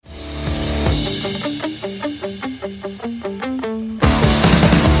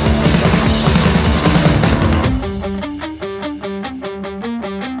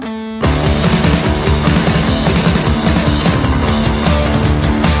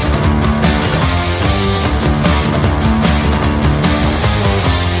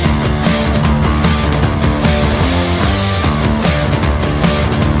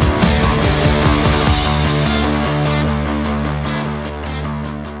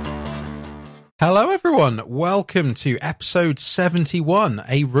Hello everyone, welcome to episode 71,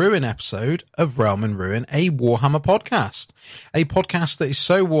 a Ruin episode of Realm and Ruin, a Warhammer podcast. A podcast that is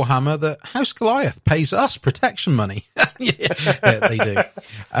so Warhammer that House Goliath pays us protection money. yeah, they do.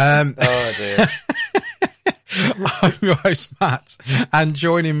 Oh dear. I'm your host Matt, and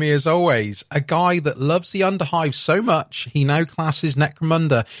joining me as always, a guy that loves the Underhive so much he now classes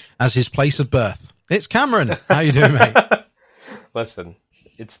Necromunda as his place of birth. It's Cameron. How you doing, mate? Listen,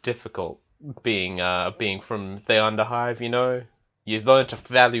 it's difficult being from the Underhive, you know. You've learned to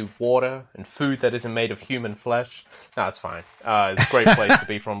value water and food that isn't made of human flesh. No, it's fine. It's a great place to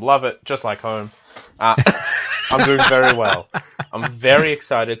be from. Love it, just like home. I'm doing very well. I'm very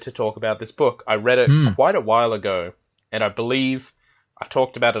excited to talk about this book. I read it quite a while ago, and I believe I've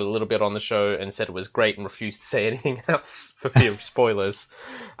talked about it a little bit on the show and said it was great and refused to say anything else for fear of spoilers.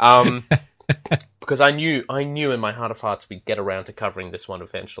 Because I knew in my heart of hearts we'd get around to covering this one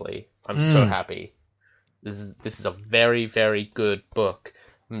eventually. I'm so happy. This is a very, very good book.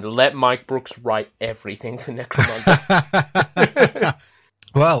 Let Mike Brooks write everything for Necromunda.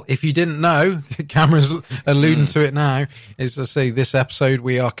 Well, if you didn't know, Cameron's alluding to it now, is to say this episode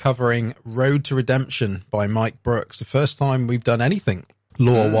we are covering Road to Redemption by Mike Brooks. The first time we've done anything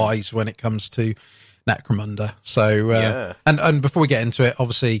lore-wise when it comes to Necromunda. So, and before we get into it,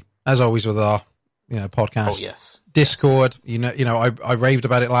 obviously, as always with our podcast, Discord, yes. I raved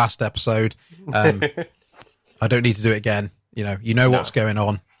about it last episode. I don't need to do it again. You know what's going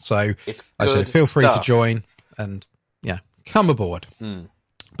on. So I said, feel free to join and come aboard.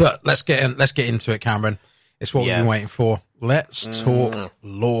 But let's get into it, Cameron. It's what we've been waiting for. Let's talk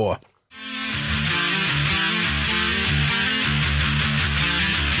lore.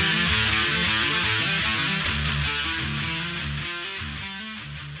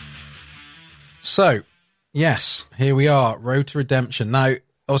 So, yes, here we are, Road to Redemption. Now,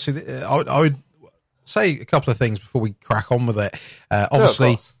 obviously, I would say a couple of things before we crack on with it.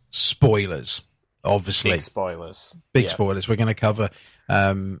 Obviously, spoilers. Obviously. Big spoilers. We're going to cover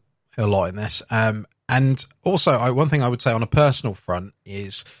a lot in this. And also, one thing I would say on a personal front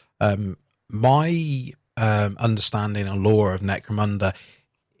is my understanding and lore of Necromunda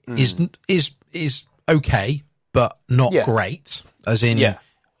is okay, but not great. As in,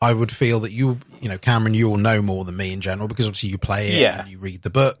 I would feel that Cameron, you will know more than me in general because obviously you play it and you read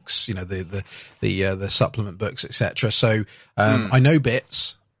the books, the supplement books, etc. So I know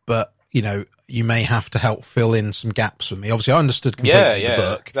bits, but you may have to help fill in some gaps for me. Obviously, I understood completely the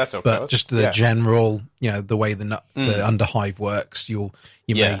book, but just the general, the way the Underhive works, you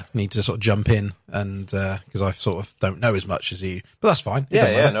may need to sort of jump in, and because I sort of don't know as much as you, but that's fine.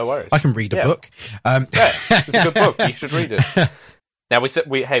 No worries. I can read a book. It's a good book. You should read it. Now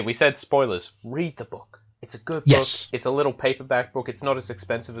we said spoilers. Read the book. It's a good book. Yes. It's a little paperback book. It's not as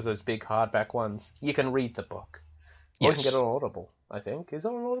expensive as those big hardback ones. You can read the book. Or you can get it on Audible, I think. Is it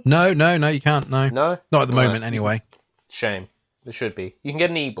on Audible? No, you can't. No, not at the moment anyway. Shame. There should be. You can get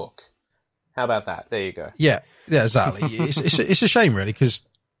an ebook. How about that? There you go. Yeah, exactly. it's a shame really because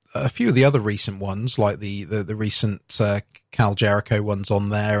a few of the other recent ones, like the recent Cal Jericho ones on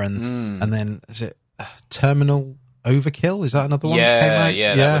there, and then is it Terminal Overkill? Is that another one?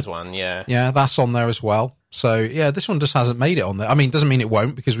 That was one. Yeah, that's on there as well. So this one just hasn't made it on there. I mean, doesn't mean it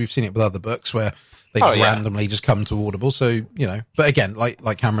won't because we've seen it with other books where they just randomly just come to Audible. So but again,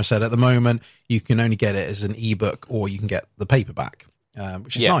 like Cameron said, at the moment you can only get it as an ebook or you can get the paperback,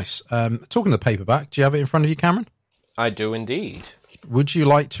 which is nice. Talking of the paperback, do you have it in front of you, Cameron? I do indeed. Would you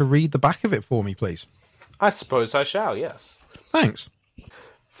like to read the back of it for me, please? I suppose I shall. Yes. Thanks.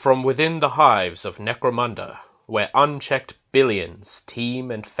 From within the hives of Necromunda, where unchecked billions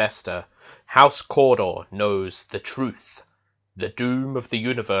teem and fester, House Cawdor knows the truth. The doom of the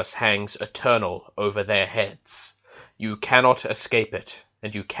universe hangs eternal over their heads. You cannot escape it,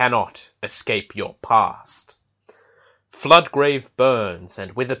 and you cannot escape your past. Floodgrave burns,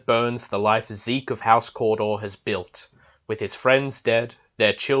 and with it burns the life Zeke of House Cawdor has built. With his friends dead,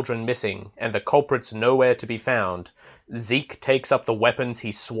 their children missing, and the culprits nowhere to be found, Zeke takes up the weapons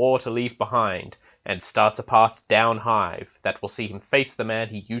he swore to leave behind, and starts a path down Hive that will see him face the man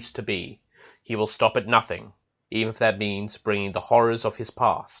he used to be. He will stop at nothing, even if that means bringing the horrors of his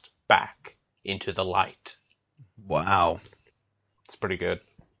past back into the light. Wow. It's pretty good.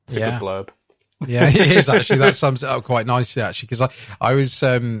 It's a good blurb. Yeah, it is actually. That sums it up quite nicely actually, because I was,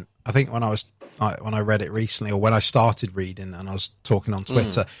 I think when I read it recently, or when I started reading and I was talking on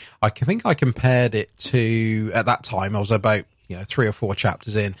Twitter, I think I compared it to, at that time, I was about 3 or 4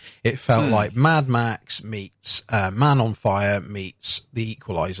 chapters in, it felt like Mad Max meets Man on Fire meets The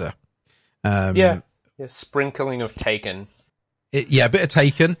Equalizer. Yeah, sprinkling of Taken. Yeah, a bit of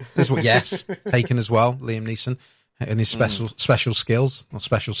Taken as well. Yes, Taken as well. Liam Neeson and his special skills, or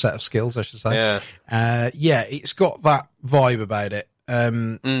special set of skills, I should say. Yeah, it's got that vibe about it.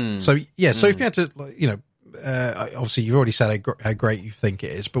 So yeah, so if you had to, obviously you've already said how great you think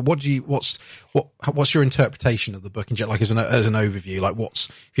it is, but what's your interpretation of the book in general, like as an overview? Like,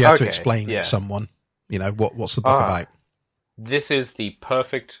 if you had to explain it to someone, what's the book about? This is the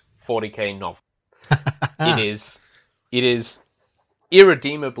perfect 40k novel. It is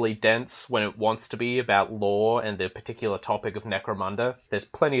irredeemably dense when it wants to be about lore and the particular topic of Necromunda. There's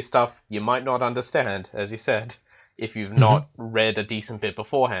plenty of stuff you might not understand, as you said, if you've not read a decent bit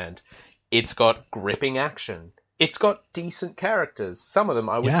beforehand. It's got gripping action. It's got decent characters. Some of them,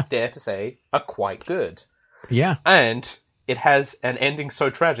 I would dare to say, are quite good. Yeah. And it has an ending so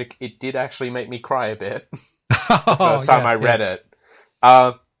tragic, it did actually make me cry a bit the first time I read it.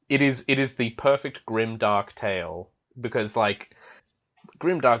 It is the perfect grimdark tale, because, like,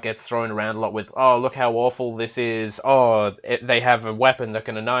 grimdark gets thrown around a lot with, oh, look how awful this is, they have a weapon that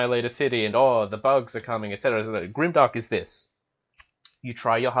can annihilate a city, and the bugs are coming, etc. Grimdark is this. You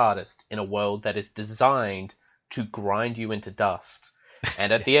try your hardest in a world that is designed to grind you into dust,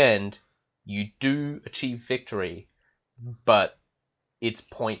 and at the end, you do achieve victory, but it's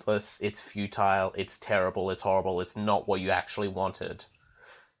pointless, it's futile, it's terrible, it's horrible, it's not what you actually wanted.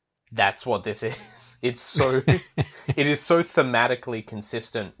 That's what this is. It is so thematically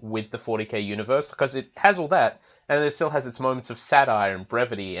consistent with the 40k universe, because it has all that, and it still has its moments of satire and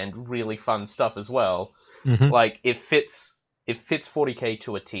brevity and really fun stuff as well. Like, it fits 40k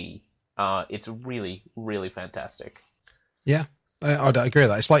to a T. It's really, really fantastic. Yeah, I'd agree with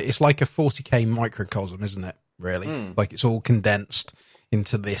that. It's like a 40k microcosm, isn't it? Really, like it's all condensed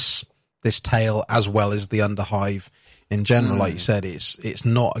into this tale, as well as the Underhive in general. Like you said, it's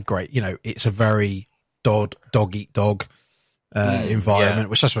not a great, it's a very dog eat dog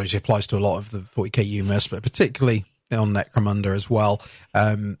environment, which I suppose applies to a lot of the 40k universe, but particularly on Necromunda as well.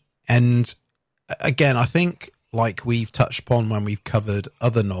 And again, I think, like we've touched upon when we've covered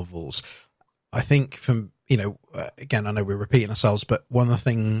other novels, I think again, I know we're repeating ourselves, but one of the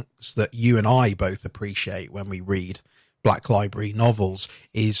things that you and I both appreciate when we read Black Library novels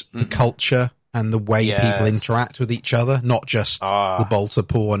is the culture and the way people interact with each other, not just the bolter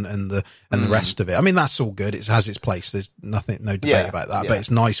porn and the rest of it. I mean, that's all good. It has its place. There's no debate about that. But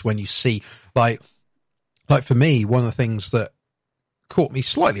it's nice when you see, like for me, one of the things that caught me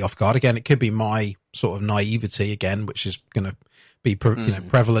slightly off guard, again, it could be my sort of naivety again, which is going to be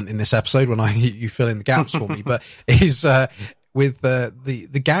prevalent in this episode when you fill in the gaps for me, but is with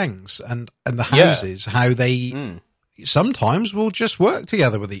the gangs and the houses, how they sometimes will just work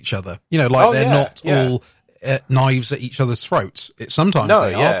together with each other. They're not all knives at each other's throats. Sometimes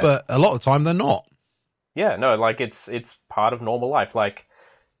they are, but a lot of the time they're not. Yeah, no, like it's part of normal life. Like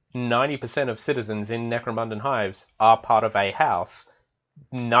 90% of citizens in Necromundan hives are part of a house.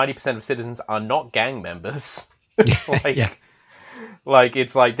 90% of citizens are not gang members. Like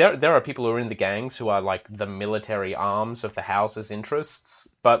it's like there are people who are in the gangs who are like the military arms of the house's interests,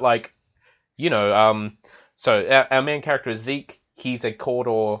 but like, so our main character is Zeke. He's a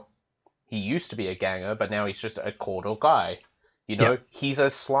Cawdor. He used to be a ganger, but now he's just a Cawdor guy. He's a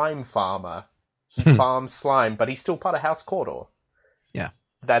slime farmer. He farms slime, but he's still part of House Cawdor. Yeah,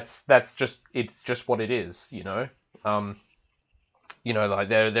 that's just what it is. Like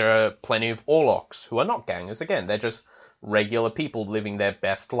there are plenty of Orlocks who are not gangers. Again, they're just regular people living their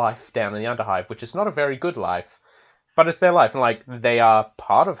best life down in the Underhive, which is not a very good life, but it's their life. And like, they are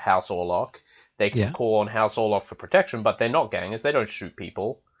part of House Orlock. They can call on House Orlock for protection, but they're not gangers. They don't shoot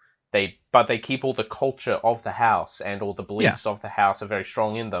people. But they keep all the culture of the house, and all the beliefs of the house are very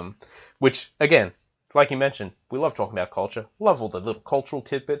strong in them. Which, again, like you mentioned, we love talking about culture. Love all the little cultural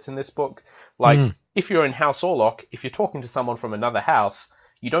tidbits in this book. Like, if you're in House Orlock, if you're talking to someone from another house,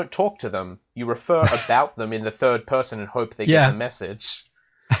 you don't talk to them. You refer about them in the third person and hope they get the message.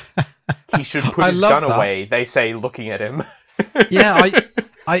 He should put his gun away, they say, looking at him.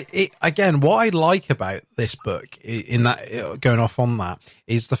 Again, what I like about this book, in that, going off on that,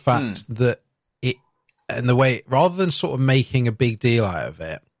 is the fact that it, and the way, rather than sort of making a big deal out of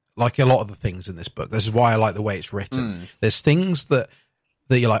it, like a lot of the things in this book, this is why I like the way it's written. There's things that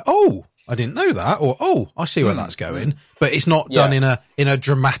you're like, oh, I didn't know that, or oh, I see where that's going, but it's not done in a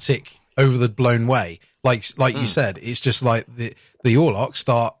dramatic, over the blown way. Like you said, it's just like the Orlocks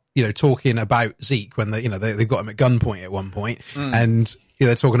start, talking about Zeke when they've got him at gunpoint at one point, and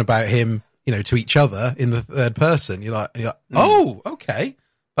they're talking about him, to each other in the third person. You're like, oh, okay,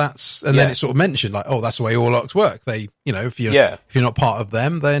 then it's sort of mentioned like, oh, that's the way Orlocks work. They, if you're not part of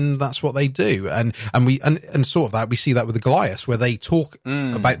them, then that's what they do. And sort of that, we see that with the Goliaths, where they talk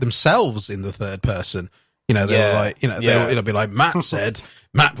about themselves in the third person. They're like, they'll be like, Matt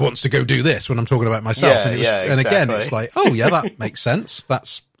wants to go do this when I'm talking about myself. And again, it's like, oh yeah, that makes sense.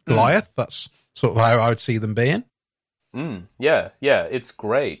 That's Goliath. That's sort of how I would see them being. Yeah. It's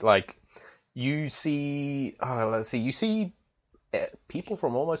great. Like you see, you see people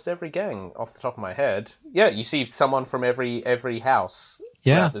from almost every gang off the top of my head. Yeah. You see someone from every house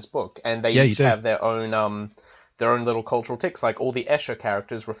throughout this book, and they each have their own little cultural tics. Like all the Escher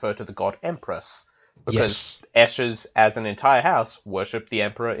characters refer to the god Empress. Because Eschers, as an entire house, worship the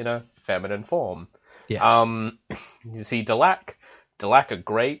Emperor in a feminine form. Yes. You see Delac. Delac are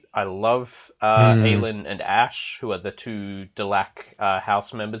great. I love Aelin and Ash, who are the two Delac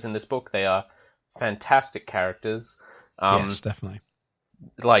house members in this book. They are fantastic characters. Yes, definitely.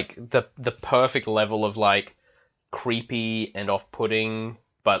 Like the perfect level of like creepy and off-putting,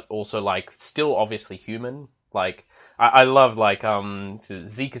 but also like still obviously human. Like I love like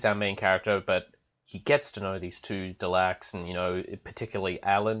Zeke is our main character, but he gets to know these two Delacs, and particularly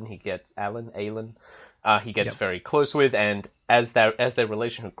Aelin. He gets very close with, and as their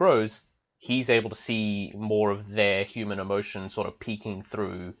relationship grows, he's able to see more of their human emotion sort of peeking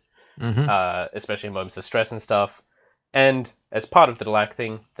through, especially in moments of stress and stuff. And as part of the Delac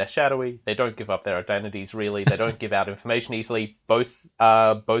thing, they're shadowy. They don't give up their identities really. They don't give out information easily. Both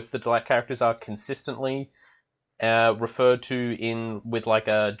the Delac characters are consistently referred to with like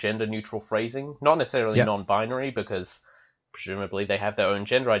a gender neutral phrasing, not necessarily non-binary, because presumably they have their own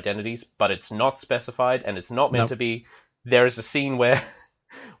gender identities, but it's not specified and it's not meant to be. There is a scene where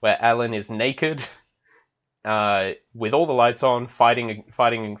Alan is naked, with all the lights on, fighting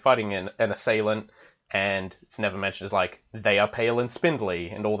an assailant, and it's never mentioned as like they are pale and spindly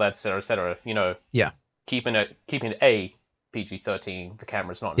and all that, etc. Keeping it A, PG-13, the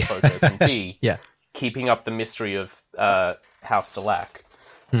camera's not in focus, and B, keeping up the mystery of House Delac,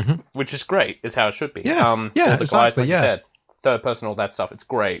 which is great, is how it should be. Exactly. Said, third person, all that stuff. It's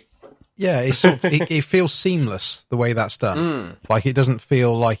great. Yeah, it's sort of, it feels seamless the way that's done. Like it doesn't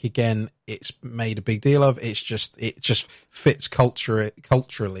feel like again it's made a big deal of. It just fits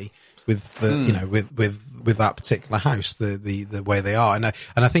culturally with the with that particular house, the way they are. And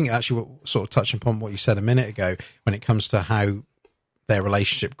I think actually what sort of touching upon what you said a minute ago when it comes to how their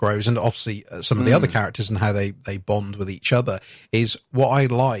relationship grows, and obviously some of the other characters and how they bond with each other, is what I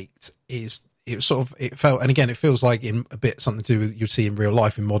liked is it felt, and again it feels like in a bit something to do with you see in real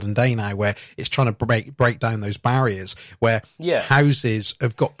life in modern day now, where it's trying to break down those barriers where houses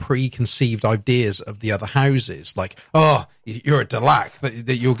have got preconceived ideas of the other houses, like, oh, you're a Delac,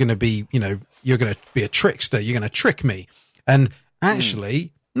 that you're going to be, you're going to be a trickster, you're going to trick me, and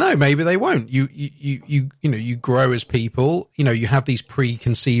actually no, maybe they won't. You grow as people. You have these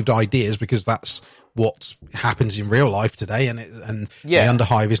preconceived ideas because that's what happens in real life today, and the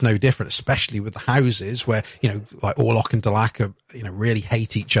Underhive is no different, especially with the houses where like Orlok and Delac are really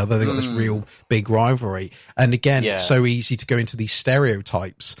hate each other. They've got this real big rivalry, and again, it's so easy to go into these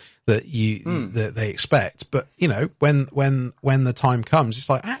stereotypes that that they expect. But when the time comes, it's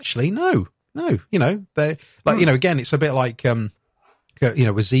like actually no, they like again, it's a bit like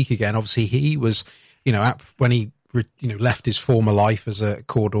with Zeke again, obviously he was, when he, left his former life as a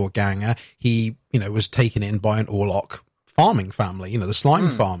corridor ganger, he, was taken in by an Orlok farming family, the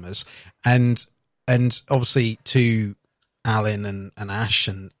slime farmers. And obviously to Alan and Ash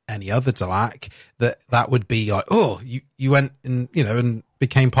and any other Delac, that would be like, oh, you went and, and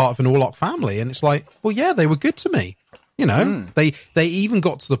became part of an Orlok family. And it's like, well, yeah, they were good to me. They even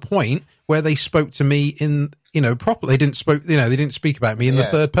got to the point where they spoke to me in, properly. They didn't speak about me in the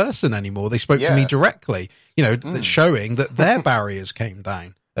third person anymore. They spoke to me directly, showing that their barriers came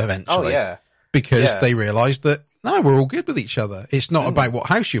down eventually. Because they realized that, no, we're all good with each other. It's not about what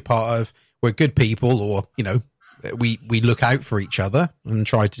house you're part of. We're good people, or, we look out for each other and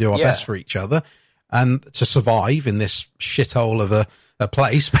try to do our best for each other and to survive in this shithole of a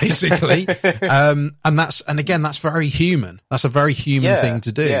place, basically. And that's very human. That's a very human thing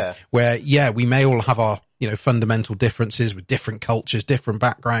to do, where, we may all have our, fundamental differences with different cultures, different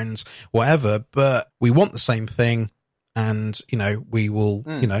backgrounds, whatever, but we want the same thing, and, we will,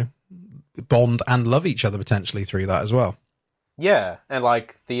 bond and love each other potentially through that as well. Yeah. And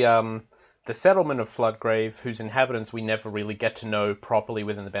like the settlement of Floodgrave, whose inhabitants we never really get to know properly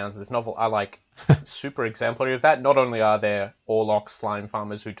within the bounds of this novel, are like super exemplary of that. Not only are there Orlok slime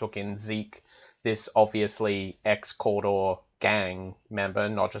farmers who took in Zeke, this obviously ex-Cawdor gang member,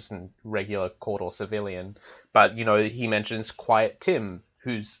 not just a regular Cawdor civilian, but, he mentions Quiet Tim,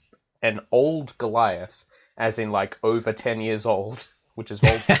 who's an old Goliath, as in like over 10 years old, which is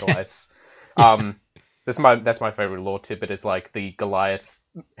old for Goliath. That's my favorite lore tidbit, is like the Goliath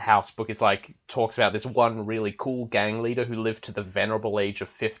house book is like talks about this one really cool gang leader who lived to the venerable age of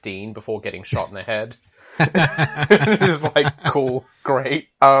 15 before getting shot in the head. It's like cool, great.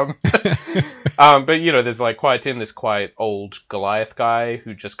 But you know, there's like this quiet old Goliath guy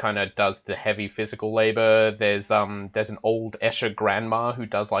who just kind of does the heavy physical labor. There's an old Escher grandma who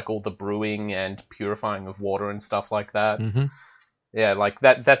does like all the brewing and purifying of water and stuff like that. Mm-hmm. Yeah, like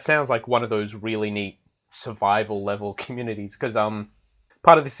that sounds like one of those really neat survival level communities, because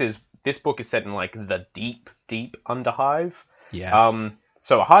part of this book is set in like the deep Underhive. Yeah.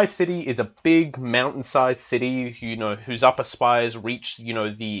 So a hive city is a big mountain-sized city, you know, whose upper spires reach, you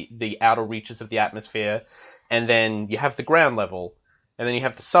know, the outer reaches of the atmosphere, and then you have the ground level, and then you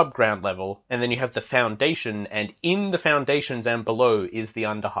have the sub-ground level, and then you have the foundation, and in the foundations and below is the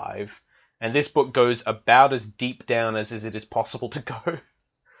Underhive. And this book goes about as deep down as it is possible to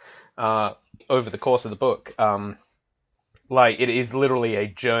go over the course of the book. Like, it is literally a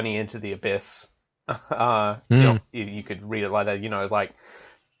journey into the abyss. You know, you could read it like that, you know, like,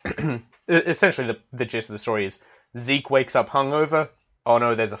 essentially the gist of the story is Zeke wakes up hungover. Oh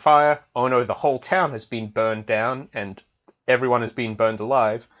no, there's a fire. Oh no, the whole town has been burned down and everyone has been burned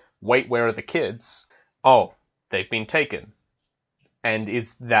alive. Wait, where are the kids? Oh, they've been taken. And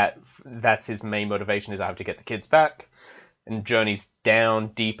that's his main motivation, is I have to get the kids back. And journeys down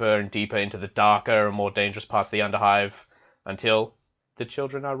deeper and deeper into the darker and more dangerous parts of the Underhive until the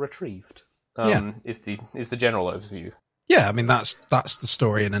children are retrieved. Is the general overview. Yeah, I mean that's the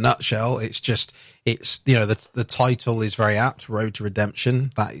story in a nutshell. It's you know, the title is very apt, Road to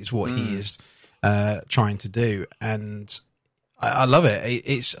Redemption. That is what he is trying to do, and I love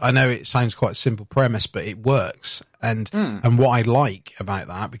it. I know it sounds quite a simple premise, but it works. And what I like about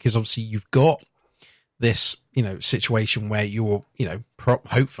that, because obviously you've got this, you know, situation where you're, you know,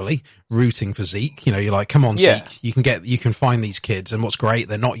 hopefully rooting for Zeke. You know, you're like, come on, Zeke, you can find these kids. And what's great,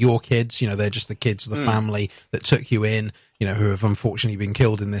 they're not your kids. You know, they're just the kids of the family that took you in, you know, who have unfortunately been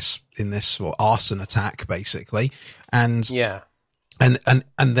killed in this sort of arson attack, basically. And and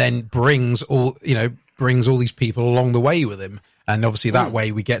then brings all these people along the way with him. And obviously that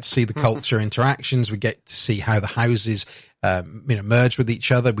way we get to see the culture interactions. We get to see how the houses, you know, merge with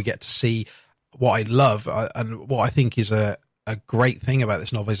each other. We get to see what I love, and what I think is a great thing about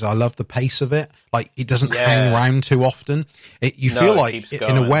this novel is I love the pace of it. Like, it doesn't hang around too often. You feel like,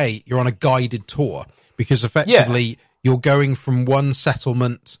 in a way, you're on a guided tour, because effectively you're going from one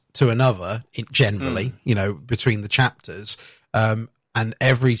settlement to another, generally, you know, between the chapters. And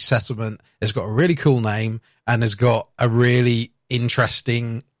every settlement has got a really cool name and has got a really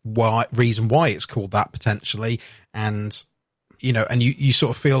interesting reason why it's called that, potentially. And you know, and you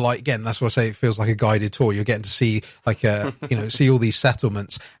sort of feel like, again, that's what I say, it feels like a guided tour. You're getting to see like you know, see all these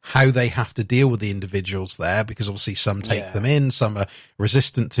settlements, how they have to deal with the individuals there, because obviously some take them in, some are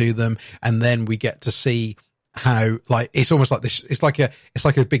resistant to them. And then we get to see how, like, it's almost like this, it's like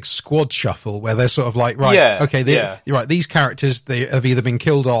a big squad shuffle where they're sort of like, right, you're right, these characters, they have either been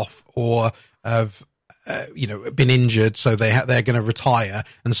killed off or have, you know, been injured, so they're going to retire,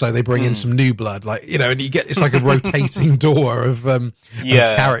 and so they bring in some new blood, like, you know, and you get, it's like a rotating door of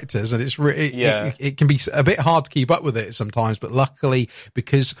characters, and it's really it can be a bit hard to keep up with it sometimes, but luckily,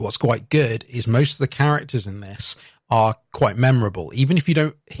 because what's quite good is most of the characters in this are quite memorable, even if you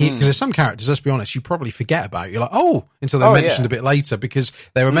don't hear, because there's some characters, let's be honest, you probably forget about. You're like, until they're mentioned a bit later, because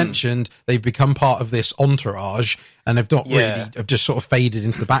they were mentioned, they've become part of this entourage, and they've not really, have just sort of faded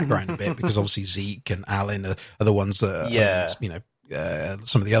into the background a bit, because obviously Zeke and Alan are the ones that, and, you know,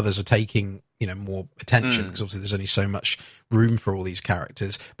 some of the others are taking, you know, more attention, because obviously there's only so much room for all these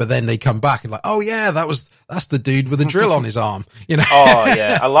characters. But then they come back and like, that's the dude with the drill on his arm, you know?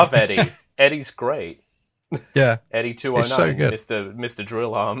 I love Eddie. Eddie's great. Yeah, Eddie 209, so good. Mr.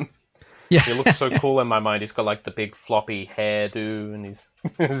 Drill Arm. Yeah, he looks so cool in my mind. He's got like the big floppy hairdo, and he's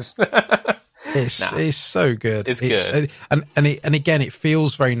it's so good. It's good, and again, it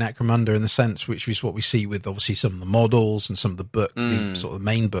feels very Necromunda in the sense, which is what we see with obviously some of the models and some of the the sort of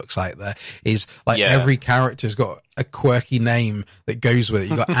main books out there. Is like every character's got a quirky name that goes with it.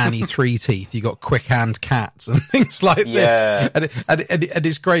 You got Annie Three Teeth, you got Quick Hand Cats, and things like this. And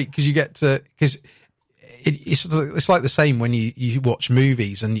it's great because you get to it's like the same when you watch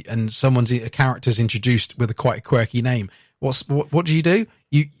movies and a character's introduced with a quite quirky name. What do?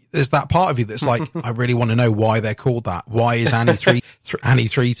 There's that part of you that's like, I really want to know why they're called that. Why is Annie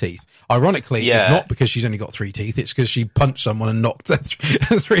Three Teeth? ironically, it's not because she's only got 3 teeth. It's because she punched someone and knocked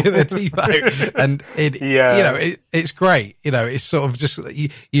 3 of their teeth out. And it's great. It's sort of just,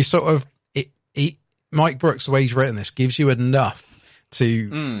 you sort of, Mike Brooks, the way he's written this, gives you enough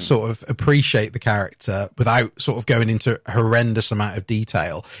to sort of appreciate the character without sort of going into a horrendous amount of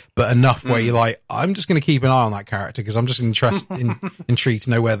detail, but enough where you're like, I'm just going to keep an eye on that character because I'm just intrigued to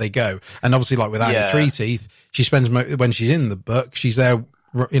know where they go. And obviously, like with Annie 3 Teeth, she spends when she's in the book, she's there,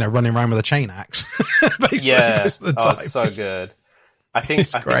 running around with a chain axe. Basically, most of the time. It's so good. I think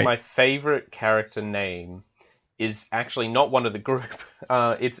my favorite character name is actually not one of the group.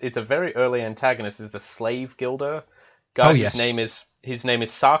 It's a very early antagonist. Is the slave gilder guy? His name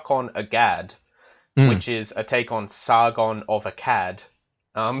is Sargon Agad, which is a take on Sargon of Akkad.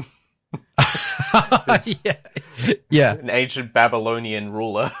 An ancient Babylonian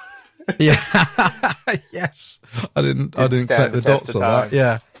ruler. Yes. I didn't connect the dots on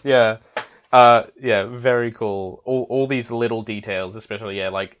that. Very cool. All these little details, especially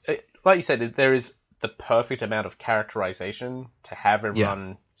like you said, there is the perfect amount of characterization to have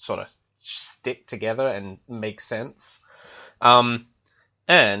everyone sort of stick together and make sense. And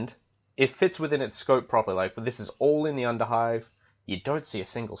it fits within its scope properly. Like, but this is all in the Underhive. You don't see a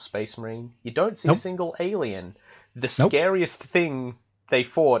single Space Marine. You don't see a single alien. The scariest thing they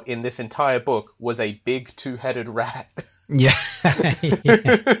fought in this entire book was a big 2-headed rat. Yeah.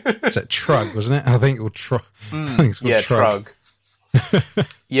 It's a Trug, wasn't it? I think it was Trug.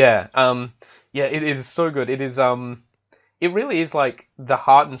 Trug. It is so good. It is, it really is like the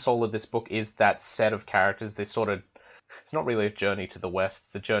heart and soul of this book is that set of characters. This sort of, it's not really a journey to the west.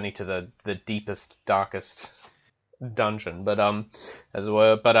 It's a journey to the deepest, darkest dungeon, but as it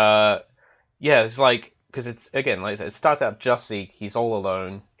were. But it's like, because it's, again, like I said, it starts out just Zeke. He's all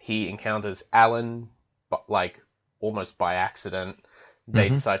alone. He encounters Alan, but like almost by accident. They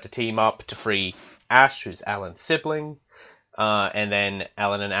decide to team up to free Ash, who's Alan's sibling. And then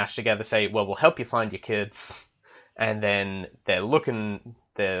Alan and Ash together say, "Well, we'll help you find your kids." And then they're looking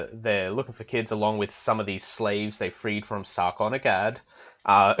for kids along with some of these slaves they freed from Sargon Agad,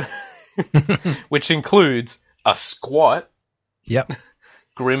 which includes a squat. Yep.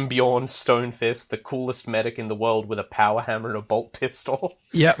 Grimbjorn Stonefist, the coolest medic in the world with a power hammer and a bolt pistol.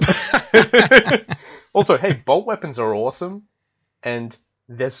 Yep. Also, hey, bolt weapons are awesome, and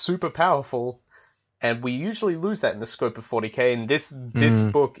they're super powerful, and we usually lose that in the scope of 40k, and this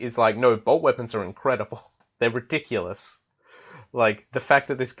book is like, no, bolt weapons are incredible. They're ridiculous. Like, the fact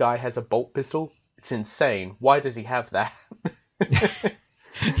that this guy has a bolt pistol, it's insane. Why does he have that?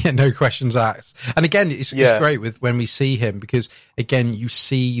 Yeah, no questions asked. And again, it's great with when we see him, because again, you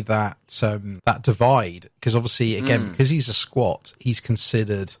see that that divide, because obviously, again, because he's a squat, he's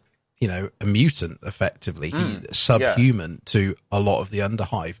considered, a mutant, effectively. He's subhuman to a lot of the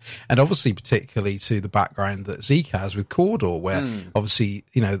Underhive. And obviously, particularly to the background that Zeke has with Cawdor, where obviously,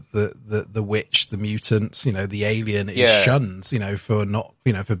 the witch, the mutant, the alien is shunned, for not,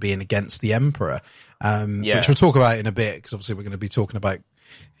 for being against the Emperor. Which we'll talk about in a bit, because obviously we're going to be talking about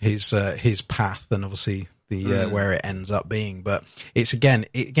his path and obviously the where it ends up being. But it's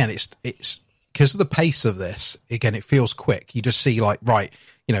it's because of the pace of this. Again, it feels quick. You just see like, right,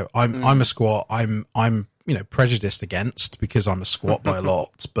 I'm a squat. I'm prejudiced against because I'm a squat by a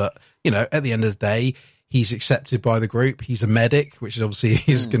lot. But at the end of the day, he's accepted by the group. He's a medic, which is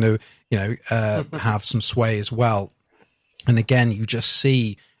obviously is going to have some sway as well. And again, you just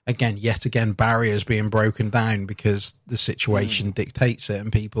see. Yet again, barriers being broken down because the situation dictates it, and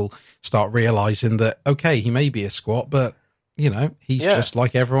people start realizing that, okay, he may be a squat, but he's just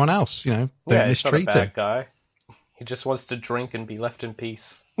like everyone else. Don't mistreat not a bad him. Guy. He just wants to drink and be left in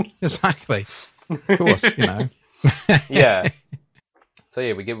peace. Exactly. Of course, Yeah.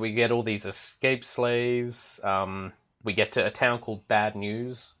 So we get all these escaped slaves. We get to a town called Bad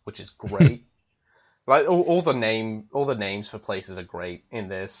News, which is great. Like all the names for places are great in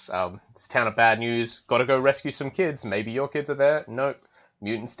this. This town of Bad News. Got to go rescue some kids. Maybe your kids are there. Nope.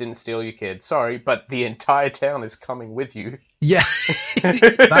 Mutants didn't steal your kid. Sorry, but the entire town is coming with you. Yeah,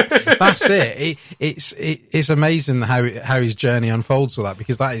 that's it. It's amazing how his journey unfolds with that,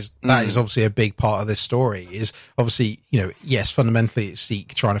 because that is obviously a big part of this story. Is obviously yes, fundamentally it's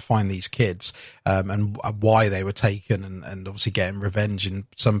Zeke trying to find these kids and why they were taken, and obviously getting revenge in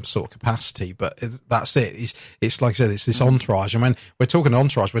some sort of capacity. But that's it. It's like I said, it's this entourage, and when we're talking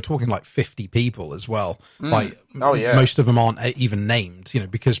entourage, we're talking like 50 people as well. Like most of them aren't even named,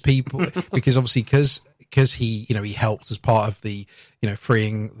 because obviously because he he helped as part of the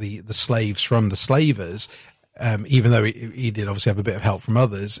freeing the slaves from the slavers. even though he did obviously have a bit of help from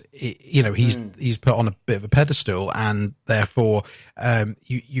others, he's put on a bit of a pedestal, and therefore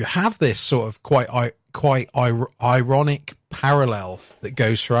you have this sort of quite ironic parallel that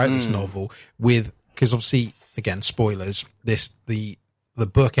goes throughout this novel because obviously, again, spoilers, the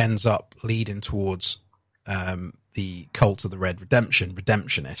book ends up leading towards the cult of the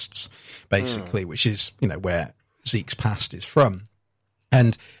Redemptionists, basically, which is, where Zeke's past is from.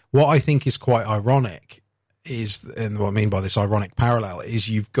 And what I think is quite ironic is, and what I mean by this ironic parallel is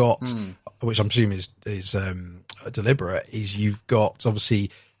you've got, which I'm assuming is deliberate, is you've got obviously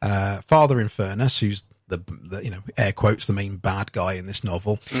Father Infernus, who's the air quotes the main bad guy in this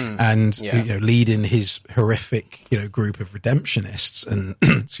novel, and leading his horrific group of redemptionists and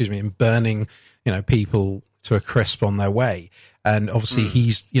and burning people to a crisp on their way. And obviously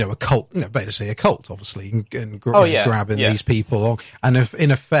he's a cult, basically a cult, obviously, and grabbing these people on. And if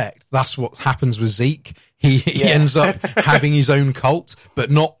in effect that's what happens with Zeke, he ends up having his own cult, but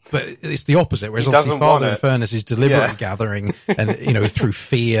it's the opposite. Whereas obviously Father Infernus is deliberately gathering and through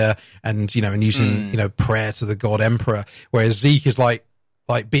fear and and using prayer to the God Emperor, whereas Zeke is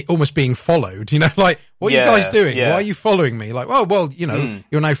almost being followed, like, what are you guys doing? Why are you following me? Like, oh, well,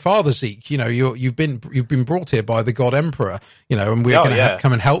 you're now Father Zeke, you've been brought here by the God Emperor, and we're going to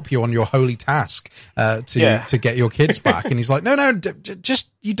come and help you on your holy task, to get your kids back. And he's like, no,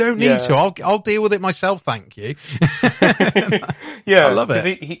 just, you don't need to. I'll deal with it myself. Thank you. I love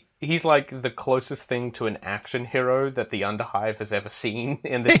it. He's like the closest thing to an action hero that the Underhive has ever seen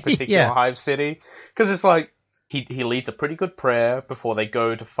in this particular Hive city. Cause it's like, He leads a pretty good prayer before they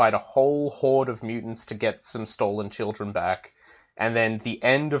go to fight a whole horde of mutants to get some stolen children back. And then the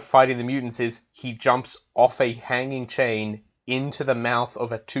end of fighting the mutants is he jumps off a hanging chain into the mouth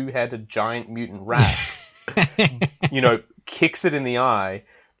of a two-headed giant mutant rat. Kicks it in the eye,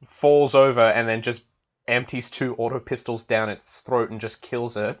 falls over, and then just empties 2 auto pistols down its throat and just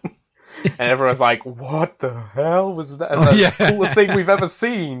kills it. And everyone's like, what the hell was that? And that's the coolest thing we've ever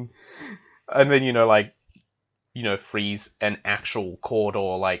seen. And then, frees an actual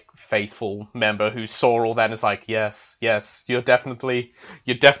Cawdor, faithful member who saw all that and is like, yes, you're definitely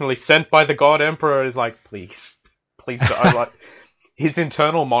sent by the God Emperor. Is like, please. I like his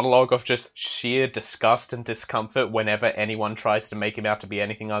internal monologue of just sheer disgust and discomfort whenever anyone tries to make him out to be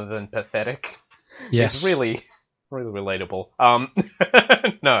anything other than pathetic. Yes. It's really, really relatable.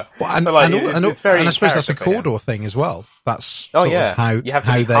 No. Well, and I suppose that's a Cawdor thing as well. That's sort of how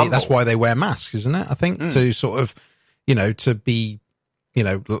they, that's why they wear masks, isn't it? I think to sort of, to be,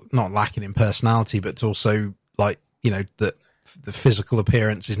 not lacking in personality, but to also that the physical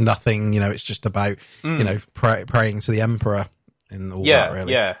appearance is nothing, it's just about, praying to the Emperor and all that,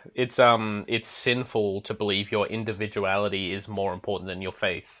 really. Yeah. It's sinful to believe your individuality is more important than your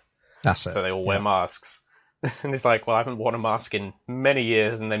faith. That's it. So they all wear masks. And he's like, well, I haven't worn a mask in many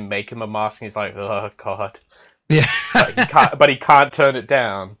years, and they make him a mask, and he's like, oh, God. Yeah. but he can't turn it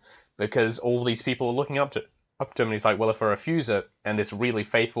down, because all these people are looking up to him, and he's like, well, if I refuse it, and this really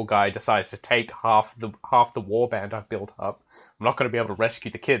faithful guy decides to take half the warband I've built up, I'm not going to be able to rescue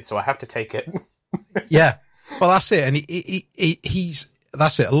the kid, so I have to take it. Yeah. Well, that's it, and he's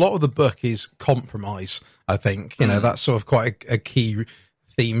that's it. A lot of the book is compromise, I think. That's sort of quite a key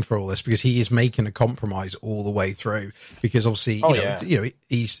theme for all this, because he is making a compromise all the way through, because obviously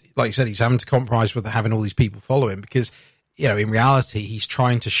he's, like you said, he's having to compromise with having all these people follow him, because in reality he's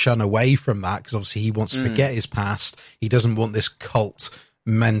trying to shun away from that, because obviously he wants to forget his past. He doesn't want this cult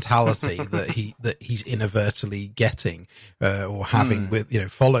mentality that he's inadvertently getting or having with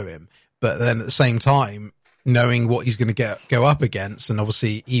follow him. But then at the same time, knowing what he's going to go up against, and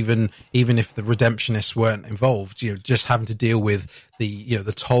obviously even if the Redemptionists weren't involved, just having to deal with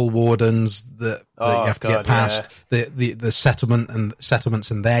the toll wardens that you have to get past, the settlements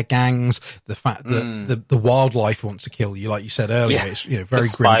and their gangs, the fact that the wildlife wants to kill you, like you said earlier. It's very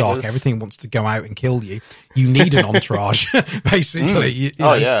grim dark. Everything wants to go out and kill you. You need an entourage, basically.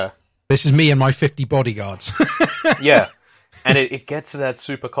 This is me and my 50 bodyguards. Yeah. And it gets to that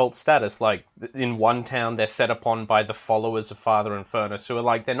super cult status. Like, in one town, they're set upon by the followers of Father Infernus, who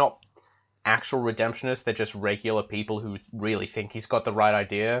are they're not actual redemptionists, they're just regular people who really think he's got the right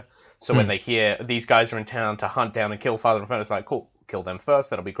idea. So when they hear these guys are in town to hunt down and kill Father Infernus, like, cool, kill them first,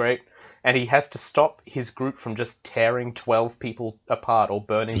 that'll be great. And he has to stop his group from just tearing 12 people apart or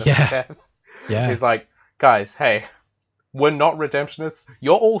burning them to death. Yeah. He's like, guys, hey, we're not redemptionists.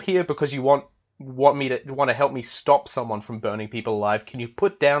 You're all here because you want to help me stop someone from burning people alive. Can you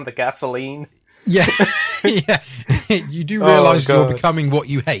put down the gasoline? Yeah. You do realize you're becoming what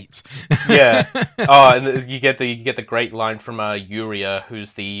you hate. Yeah. And you get the great line from Uria,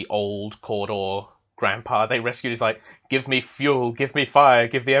 who's the old Cawdor grandpa they rescued is like, give me fuel, give me fire,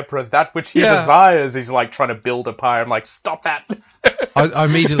 give the Emperor that which he desires. He's like trying to build a pyre. I'm like, stop that. I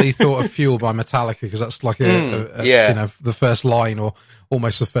immediately thought of Fuel by Metallica, because that's like the first line, or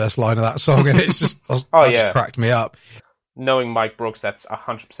almost the first line of that song, and it's just just cracked me up. Knowing Mike Brooks, that's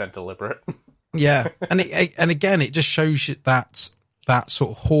 100% deliberate. Yeah, and again, it just shows you that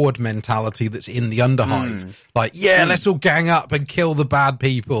sort of horde mentality that's in the Underhive. Like, let's all gang up and kill the bad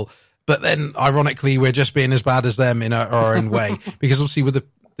people, but then ironically, we're just being as bad as them in our own way, because obviously with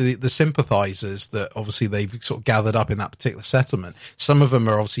the sympathizers that obviously they've sort of gathered up in that particular settlement, some of them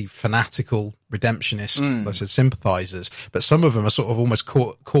are obviously fanatical redemptionist, like I said, sympathizers, but some of them are sort of almost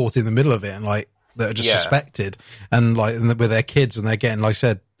caught in the middle of it, and like that are just suspected, and like with their kids, and they're getting, like I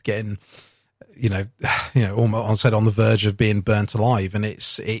said, almost on the verge of being burnt alive. And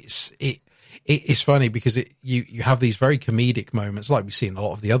it's funny because you have these very comedic moments like we see in a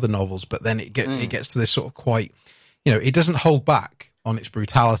lot of the other novels, but then it gets to this sort of quite, it doesn't hold back on its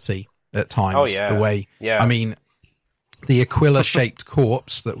brutality at times. Oh, yeah. The way, I mean, the Aquila shaped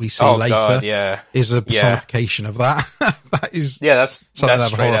corpse that we see later is a personification of that. That is, that's straight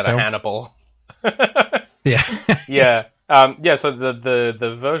out of Hannibal. Yeah. So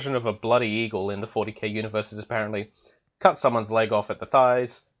the version of a bloody eagle in the 40k universe is apparently cut someone's leg off at the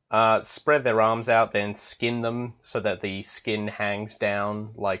thighs, spread their arms out, then skin them so that the skin hangs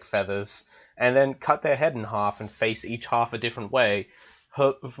down like feathers, and then cut their head in half and face each half a different way.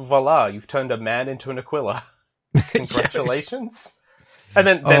 Voila, you've turned a man into an Aquila. Congratulations. Yes. And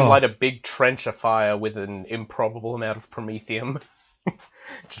then light a big trench of fire with an improbable amount of promethium.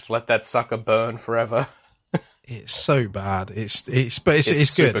 Just let that sucker burn forever. It's so bad. It's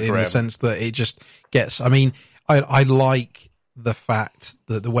good in the sense that it just gets. I mean, I like the fact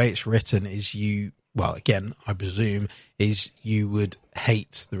that the way it's written is I presume is you would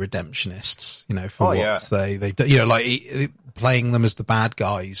hate the Redemptionists, for what they've done. Like playing them as the bad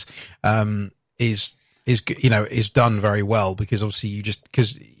guys is done very well, because obviously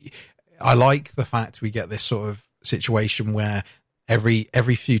because I like the fact we get this sort of situation where every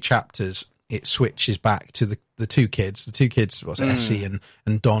few chapters it switches back to the two kids. The two kids, Essie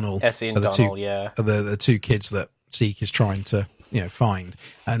and Donald? Essie and Donald, the two kids that Zeke is trying to find,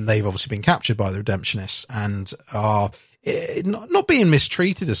 and they've obviously been captured by the Redemptionists and are not being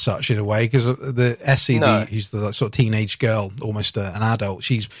mistreated as such in a way, because the Essie, who's the sort of teenage girl, almost an adult,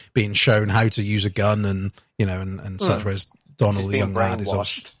 she's being shown how to use a gun and such, whereas Donald, the young lad, is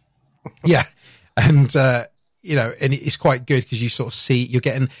obviously, and and it's quite good because you sort of see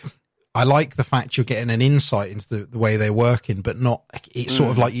I like the fact you're getting an insight into the way they're working, but not, it's sort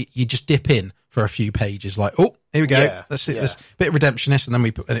of like you just dip in for a few pages, like, oh, here we go. Yeah, let's see this bit of Redemptionist, and then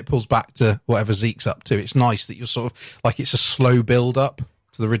it pulls back to whatever Zeke's up to. It's nice that you're sort of like, it's a slow build up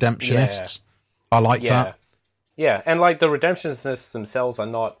to the Redemptionists. I like that. Yeah. And like the Redemptionists themselves are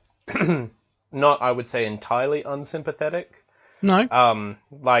not, I would say, entirely unsympathetic. No.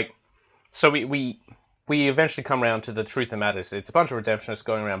 So we eventually come around to the truth of the matter. It's a bunch of Redemptionists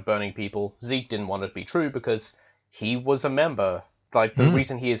going around burning people. Zeke didn't want it to be true because he was a member. Like, the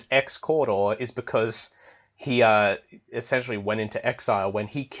reason he is ex-Cawdor is because he essentially went into exile when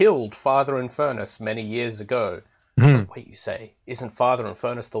he killed Father Infernus many years ago. Wait, you say, isn't Father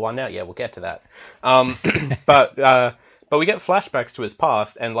Infernus the one now? Yeah, we'll get to that. But we get flashbacks to his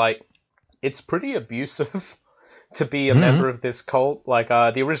past, and like, it's pretty abusive to be a member of this cult. Like,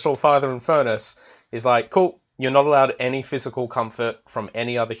 the original Father Infernus is like, cool, you're not allowed any physical comfort from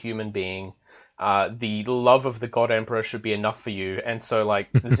any other human being. The love of the God Emperor should be enough for you. And so, like,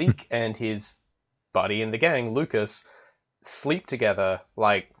 Zeke and his buddy in the gang, Lucas, sleep together,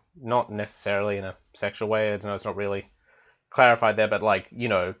 like, not necessarily in a sexual way. I don't know, it's not really clarified there, but, like,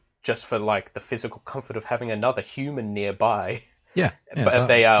 just for, like, the physical comfort of having another human nearby. Yeah. But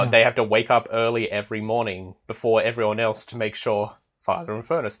they have to wake up early every morning before everyone else to make sure Father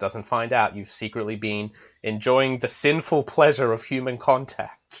Infernus doesn't find out you've secretly been enjoying the sinful pleasure of human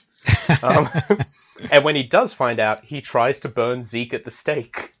contact. And when he does find out, he tries to burn Zeke at the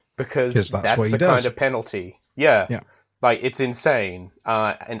stake because that's what he the does. kind of penalty. Yeah. Like, it's insane,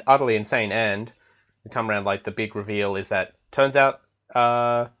 and utterly insane. And we come around, like, the big reveal is that turns out,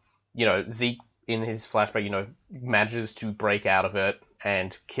 Zeke in his flashback, manages to break out of it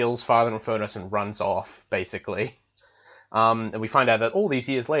and kills Father Infernus and runs off, basically. And we find out that all these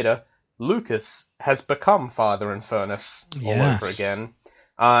years later, Lucas has become Father Infernus all over again.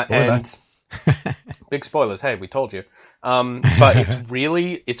 And big spoilers, hey, we told you. But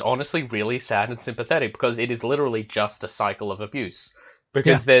it's honestly really sad and sympathetic because it is literally just a cycle of abuse.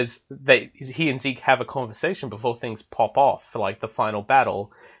 Because he and Zeke have a conversation before things pop off for like the final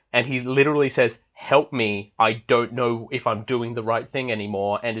battle, and he literally says, help me, I don't know if I'm doing the right thing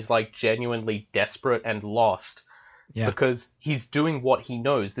anymore, and is like genuinely desperate and lost. Yeah. Because he's doing what he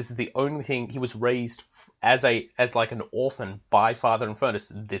knows. This is the only thing. He was raised as like an orphan by Father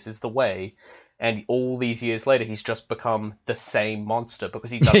Infernus. This is the way. And all these years later, he's just become the same monster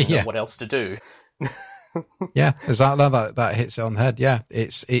because he doesn't know what else to do. Yeah, exactly. That hits it on the head. Yeah,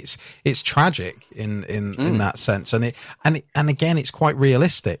 it's tragic in that sense, and again, it's quite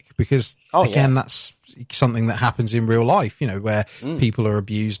realistic because that's something that happens in real life. You know, where people are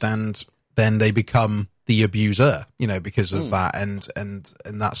abused and then they become the abuser. You know, because of that, and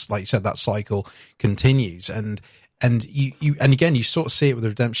that's, like you said, that cycle continues. And you again, you sort of see it with the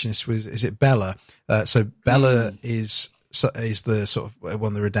Redemptionists. Is it Bella? So Bella is the sort of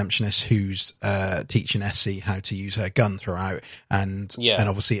one of the Redemptionists who's teaching Essie how to use her gun throughout, and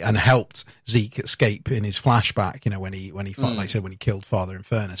obviously helped Zeke escape in his flashback. You know, when he like I said, when he killed Father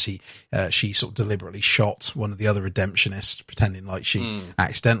Infernus, she sort of deliberately shot one of the other Redemptionists, pretending like she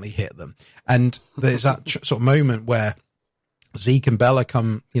accidentally hit them. And there's that sort of moment where Zeke and Bella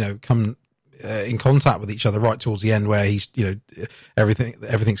come in contact with each other right towards the end, where he's,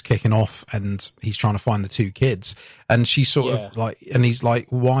 everything's kicking off and he's trying to find the two kids, and she's sort of like, and he's like,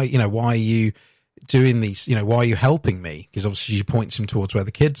 why are you doing these? You know, why are you helping me? Because obviously she points him towards where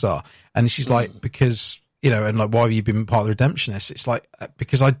the kids are, and she's like, because, and like, why have you been part of the Redemptionists? It's like,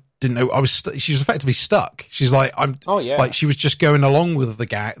 because I didn't know she was effectively stuck. She's like, like, she was just going along with the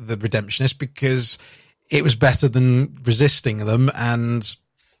Redemptionists because it was better than resisting them, and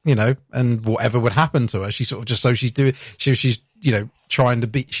and whatever would happen to her, she sort of just, so she's trying to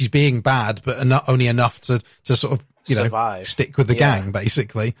be, she's being bad, but only enough to sort of, survive. Stick with the gang,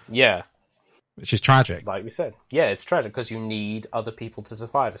 basically. Yeah. Which is tragic. Like we said. Yeah, it's tragic because you need other people to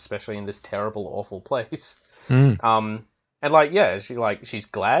survive, especially in this terrible, awful place. And she's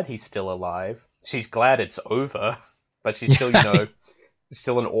glad he's still alive. She's glad it's over, but she's still,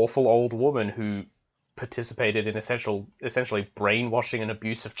 still an awful old woman who participated in essentially brainwashing and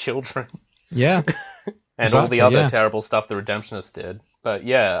abuse of children. Yeah. And exactly, all the other terrible stuff the Redemptionists did. But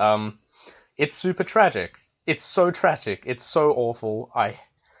it's super tragic. It's so tragic. It's so awful. I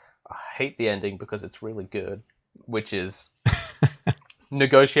hate the ending because it's really good, which is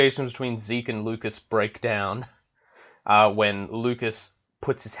negotiations between Zeke and Lucas break down when Lucas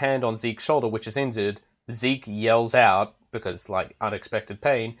puts his hand on Zeke's shoulder, which is injured. Zeke yells out because, like, unexpected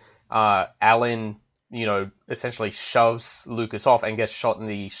pain. Alan essentially shoves Lucas off and gets shot in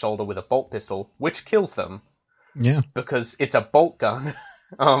the shoulder with a bolt pistol, which kills them. Yeah. Because it's a bolt gun.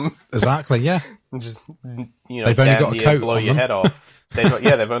 Exactly, yeah. Just, they've only got a coat blow on your them. head off.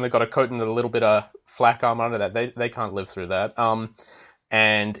 They've only got a coat and a little bit of flak armor under that. They can't live through that.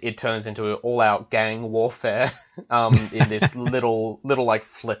 And it turns into an all-out gang warfare in this little like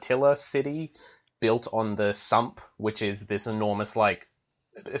flotilla city built on the Sump, which is this enormous, like,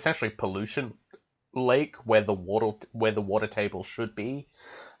 essentially pollution lake where the water table should be.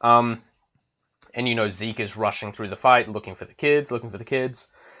 And Zeke is rushing through the fight looking for the kids.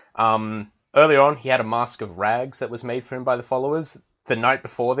 Earlier on, he had a mask of rags that was made for him by the followers. The night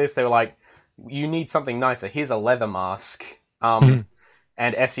before this, they were like, you need something nicer, here's a leather mask. And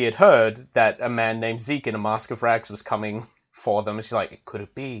Essie had heard that a man named Zeke in a mask of rags was coming for them, and she's like, could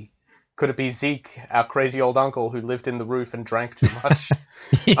it be Zeke, our crazy old uncle who lived in the roof and drank too much?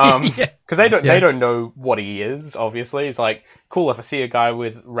 Because they don't know what he is, obviously. It's like, cool, if I see a guy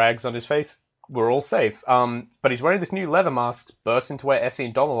with rags on his face, we're all safe. But he's wearing this new leather mask, bursts into where Essie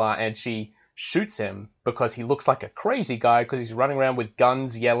and Donald are, and she shoots him because he looks like a crazy guy because he's running around with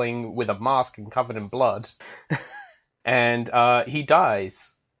guns, yelling, with a mask and covered in blood. And he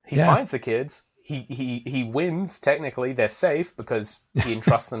dies. He finds the kids. He wins, technically. They're safe because he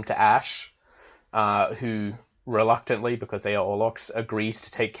entrusts them to Ash, who reluctantly, because they are Orlocks, agrees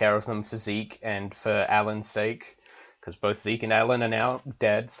to take care of them for Zeke and for Alan's sake, because both Zeke and Alan are now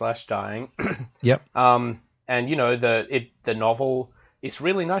dead/dying. Yep. And the novel is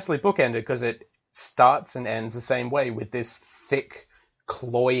really nicely bookended because it starts and ends the same way with this thick,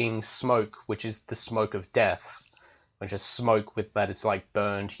 cloying smoke, which is the smoke of death, which is smoke that is like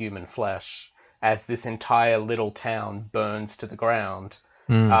burned human flesh, as this entire little town burns to the ground,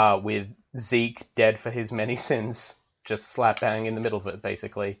 with Zeke, dead for his many sins, just slap bang in the middle of it,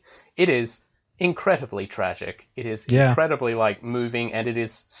 basically. It is incredibly tragic. It is incredibly, like, moving, and it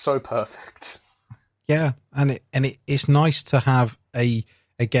is so perfect. Yeah, and it's nice to have a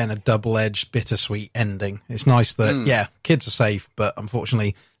double-edged, bittersweet ending. It's nice that, kids are safe, but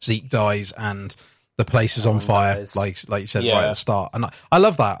unfortunately Zeke dies and the place is on fire, like you said right at the start. And I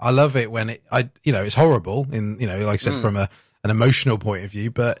love that. I love it when it's horrible in, like I said, from an emotional point of view,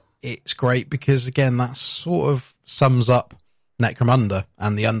 but it's great because, again, that sort of sums up Necromunda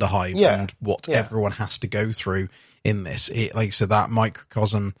and the Underhive and what everyone has to go through in this. It, like I said, that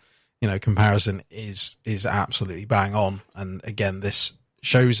microcosm, comparison is absolutely bang on. And again, this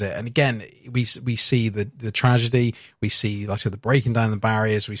shows it. And again, we see the tragedy, we see, like I said, the breaking down the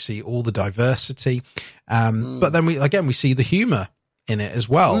barriers, we see all the diversity. But then we see the humor in it as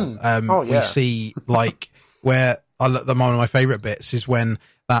well. We see like where one of my favorite bits is when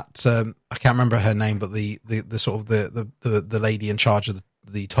that, I can't remember her name, but the sort of the lady in charge of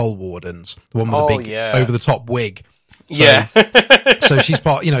the toll wardens, the one with the big over the top wig. So, so she's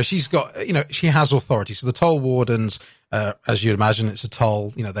part, she's got, she has authority. So the toll wardens, as you'd imagine, it's a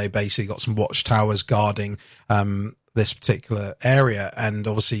toll, they basically got some watchtowers guarding, this particular area. And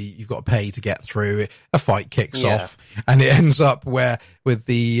obviously you've got to pay to get through. A fight kicks off and it ends up with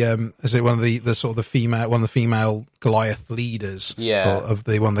the, is it one of the female Goliath leaders of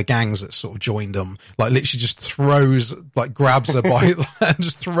one of the gangs that sort of joined them, like literally just grabs her by, and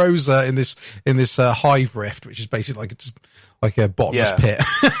just throws her in this hive rift, which is basically like a bottomless pit.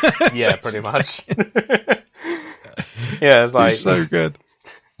 Yeah, pretty much. Yeah, it's like, it's so good.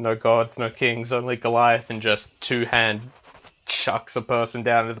 No gods, no kings, only Goliath, and just two-hand chucks a person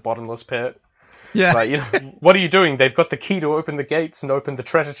down into the bottomless pit. Yeah. Like, what are you doing? They've got the key to open the gates and open the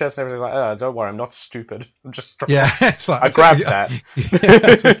treasure chest and everything. Like, oh, don't worry, I'm not stupid. I'm just strong. Yeah, it's like, I grabbed that.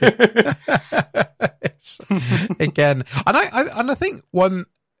 Again, and I think one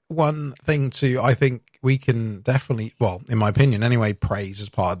thing too, I think we can definitely, well, in my opinion anyway, praise as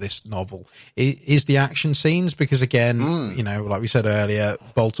part of this novel is the action scenes, because again, like we said earlier,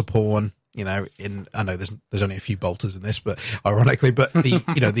 bolter porn, I know there's only a few bolters in this, but ironically, but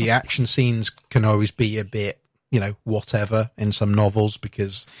the, the action scenes can always be a bit, whatever in some novels,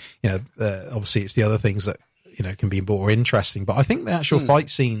 because, obviously it's the other things that, can be more interesting. But I think the actual fight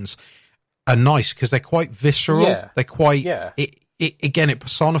scenes are nice because they're quite visceral. Yeah. They're quite, it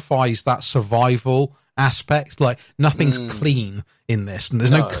personifies that survival aspect. Like nothing's clean in this, and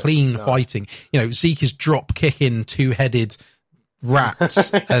there's no clean fighting. Zeke is drop kicking two-headed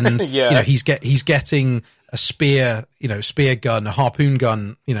rats, and he's getting a spear, spear gun, a harpoon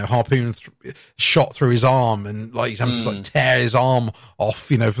gun, shot through his arm, and like he's having to tear his arm off,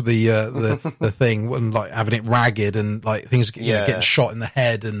 for the thing, and like having it ragged, and like things getting shot in the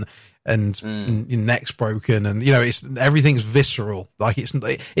head, and neck's broken, and it's everything's visceral. Like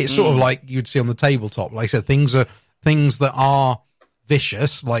it's sort of like you'd see on the tabletop. Like I said, things that are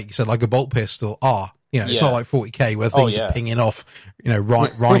vicious, like you said, like a bolt pistol are. It's not like 40k where things are pinging off,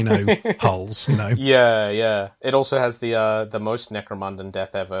 rhino hulls. Yeah. It also has the most Necromundan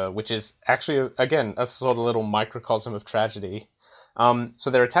death ever, which is actually again a sort of little microcosm of tragedy. So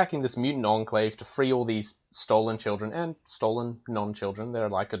they're attacking this mutant enclave to free all these stolen children and stolen non-children. They're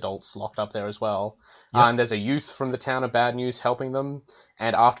like adults locked up there as well. Yep. And there's a youth from the town of Bad News helping them.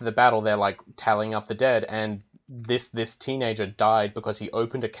 And after the battle, they're like tallying up the dead. And this teenager died because he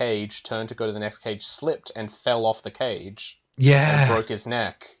opened a cage, turned to go to the next cage, slipped and fell off the cage. Yeah. And broke his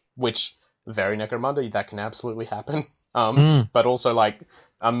neck, which very Necromunda, that can absolutely happen. But also like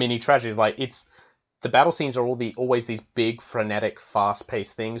a mini tragedy. Like the battle scenes are always these big, frenetic,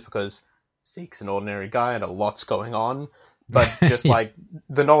 fast-paced things because Zeke's an ordinary guy and a lot's going on. But just like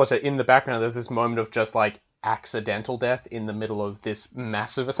the knowledge that in the background there's this moment of just like accidental death in the middle of this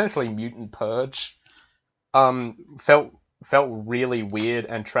massive, essentially mutant purge, felt really weird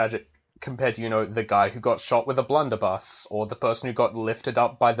and tragic compared to, the guy who got shot with a blunderbuss or the person who got lifted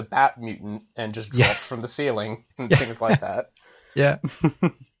up by the bat mutant and just dropped from the ceiling and things like that. Yeah.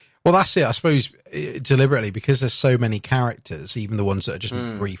 Well, that's it. I suppose deliberately, because there's so many characters, even the ones that are just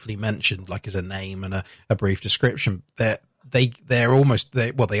briefly mentioned, like as a name and a brief description, they're disposable,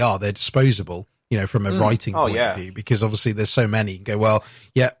 from a writing point of view, because obviously there's so many. You can go, well,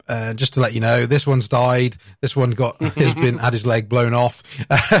 just to let you know, this one's died, this one has had his leg blown off,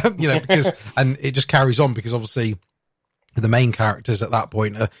 because, and it just carries on because obviously the main characters at that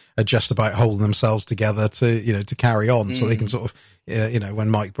point are just about holding themselves together to carry on, so they can sort of, when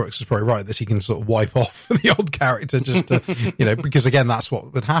Mike Brooks is probably right, he can sort of wipe off the odd character just to, because again, that's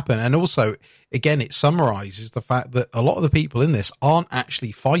what would happen. And also, again, it summarizes the fact that a lot of the people in this aren't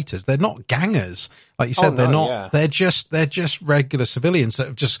actually fighters. They're not gangers. Like you said, they're just regular civilians that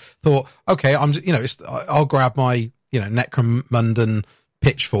have just thought, okay, I'll grab my, Necromundan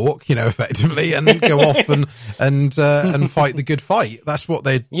pitchfork, effectively, and go off and fight the good fight. That's what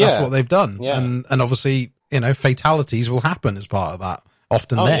they've done. Yeah. And obviously, fatalities will happen as part of that.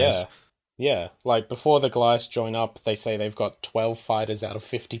 Often theirs. Yeah. Like before the Goliaths join up, they say they've got 12 fighters out of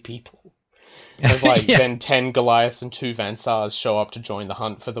 50 people. There's like Yeah. then 10 Goliaths and 2 Van Sars show up to join the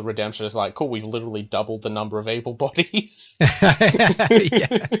hunt for the Redemptionists. Like, cool, we've literally doubled the number of able bodies.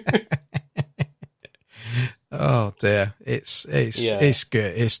 Yeah. Oh dear, it's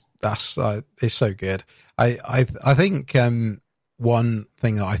good. It's so good. I think one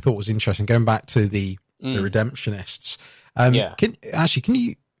thing that I thought was interesting, going back to the Redemptionists. Can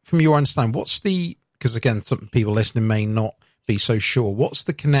you, from your understanding, because again, some people listening may not be so sure, what's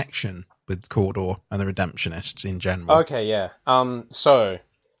the connection with Cawdor and the Redemptionists in general? Okay, yeah. So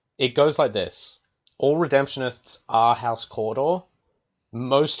it goes like this: all Redemptionists are House Cawdor.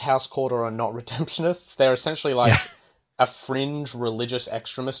 Most House Cawdor are not Redemptionists. They're essentially like a fringe religious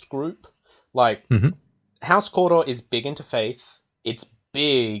extremist group. Like, House Cawdor is big into faith. It's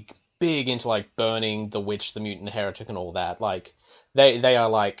big into like burning the witch, the mutant, the heretic, and all that. Like, they are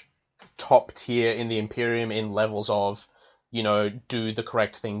like top tier in the Imperium in levels of, do the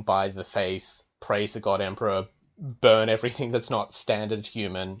correct thing by the faith, praise the God Emperor, burn everything that's not standard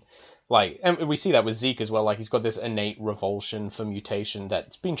human. Like, and we see that with Zeke as well. Like, he's got this innate revulsion for mutation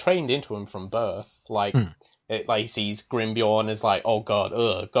that's been trained into him from birth. Like, like he sees Grimbeorn as like, oh god,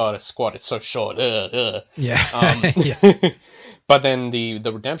 a squad is so short, Yeah. Yeah. But then the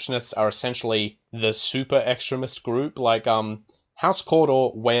Redemptionists are essentially the super extremist group. Like, House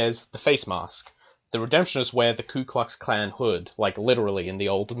Cawdor wears the face mask. The Redemptionists wear the Ku Klux Klan hood, like literally in the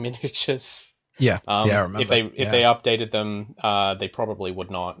old miniatures. Yeah, I remember. If they updated them, they probably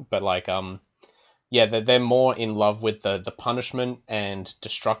would not. But like, they're more in love with the punishment and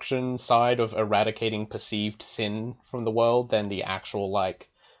destruction side of eradicating perceived sin from the world than the actual like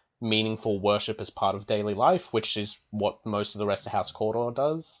meaningful worship as part of daily life, which is what most of the rest of House Cawdor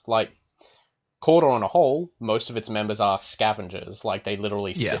does. Like, Cawdor on a whole, most of its members are scavengers. Like, they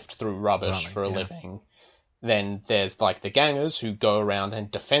literally sift through rubbish for a living. Then there's like the gangers who go around and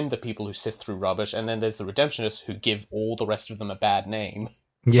defend the people who sift through rubbish, and then there's the Redemptionists who give all the rest of them a bad name.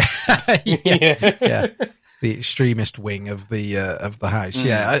 Yeah. Yeah. The extremist wing of the house.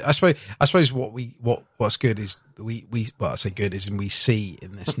 Yeah, I suppose what's good is we see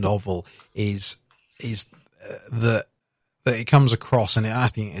in this novel is that it comes across, and I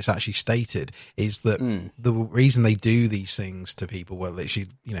think it's actually stated, is that the reason they do these things to people, well, literally,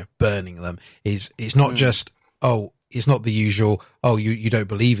 burning them, is it's not just, it's not the usual, you don't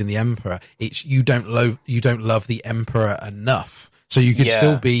believe in the Emperor. It's you don't love the Emperor enough. So you could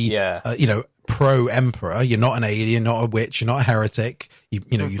still be, pro-Emperor. You're not an alien, not a witch, you're not a heretic. You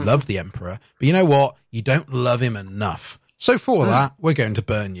love the Emperor, but you know what? You don't love him enough. So for that, we're going to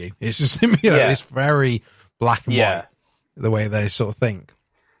burn you. It's just, it's very black and white, the way they sort of think.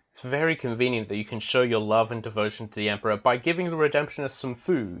 It's very convenient that you can show your love and devotion to the Emperor by giving the Redemptionists some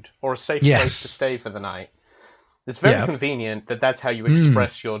food or a safe place to stay for the night. It's very convenient that that's how you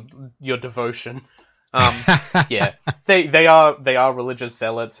express your devotion. They are religious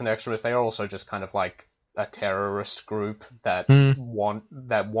zealots and extremists. They are also just kind of like a terrorist group that want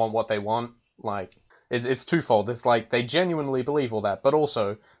what they want. Like, it's twofold. It's like they genuinely believe all that, but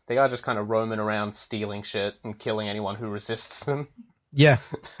also they are just kind of roaming around stealing shit and killing anyone who resists them. Yeah,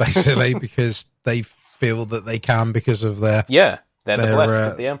 basically, because they feel that they can because of their they're the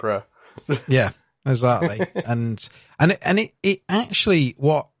blessed of the Emperor. Yeah, exactly. and it actually,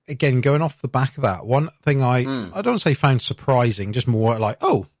 what, again, going off the back of that, one thing I don't want to say found surprising, just more like,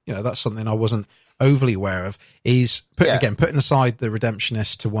 that's something I wasn't overly aware of, is putting aside the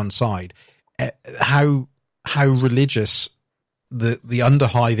Redemptionists to one side, how religious the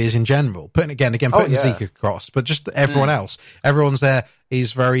Underhive is in general. Putting Zeke across, but just everyone else. Everyone's there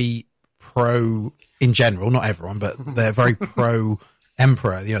is very pro in general, not everyone, but they're very pro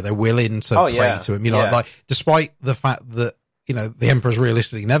Emperor. They're willing to pray to him. Like despite the fact that the Emperor's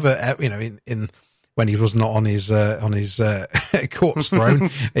realistically never, in when he was not on his corpse throne,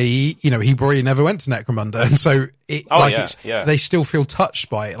 he probably never went to Necromunda, and so they still feel touched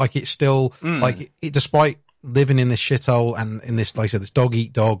by it. Like, it's still despite living in this shithole and in this, like I said, this dog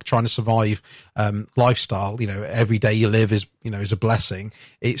eat dog, trying to survive lifestyle. Every day you live is a blessing.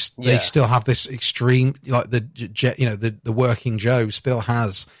 They still have this extreme, like the working Joe still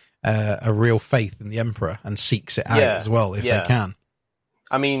has a real faith in the Emperor and seeks it out as well if they can.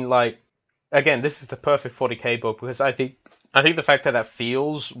 I mean, like, again, this is the perfect 40k book because I think the fact that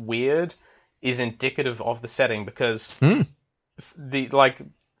feels weird is indicative of the setting, because the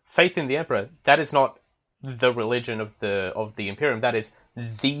faith in the Emperor, that is not the religion of the Imperium. That is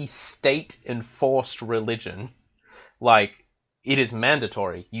the state enforced religion. Like, it is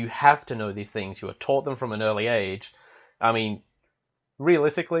mandatory. You have to know these things. You are taught them from an early age. I mean,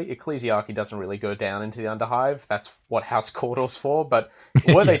 realistically, ecclesiarchy doesn't really go down into the Underhive. That's what House Cawdor's for. But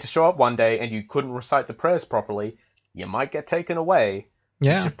were they to show up one day and you couldn't recite the prayers properly, you might get taken away.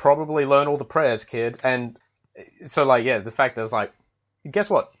 Yeah. You should probably learn all the prayers, kid. And so, like, yeah, the fact that it's like, guess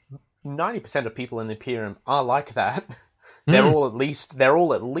what? 90% of people in the Imperium are like that. They're all at least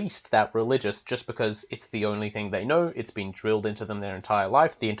that religious just because it's the only thing they know. It's been drilled into them their entire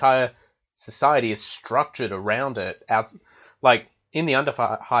life. The entire society is structured around it. Like, in the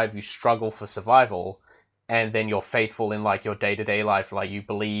Underhive, you struggle for survival, and then you're faithful in, like, your day-to-day life. Like, you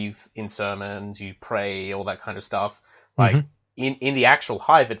believe in sermons, you pray, all that kind of stuff. Like, in the actual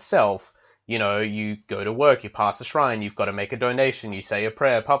hive itself, you know, you go to work, you pass a shrine, you've got to make a donation, you say a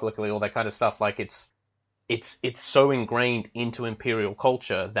prayer publicly, all that kind of stuff. Like, it's so ingrained into Imperial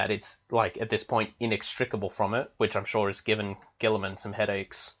culture that it's, like, at this point, inextricable from it, which I'm sure has given Gilliman some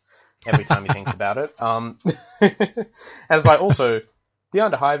headaches every time he thinks about it. As, like, also, the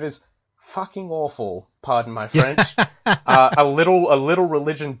Underhive is fucking awful, pardon my French. A little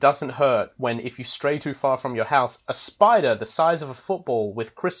religion doesn't hurt when, if you stray too far from your house, a spider the size of a football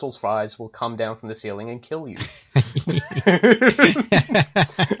with crystals for eyes will come down from the ceiling and kill you.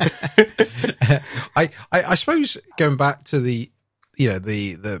 I suppose going back to the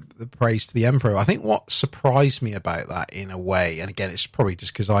praise to the Emperor, I think what surprised me about that in a way, and again, it's probably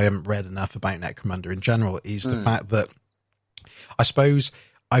just because I haven't read enough about Necromunda in general, is the fact that I suppose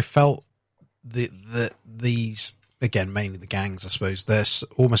I felt that these, again, mainly the gangs, I suppose, they're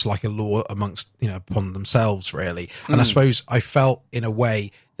almost like a law amongst, upon themselves, really. And I suppose I felt in a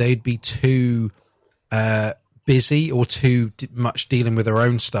way they'd be too busy or too much dealing with their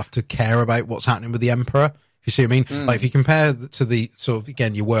own stuff to care about what's happening with the Emperor. If you see what I mean? Like, if you compare to the sort of,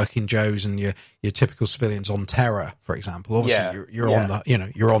 again, your working Joes and your typical civilians on Terra, for example, obviously you're on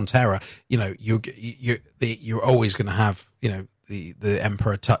the, you're on Terra, you're always going to have, the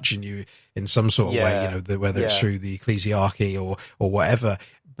Emperor touching you in some sort of way, whether it's through the ecclesiarchy or whatever.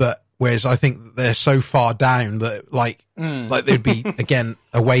 But whereas I think they're so far down that like they'd be, again,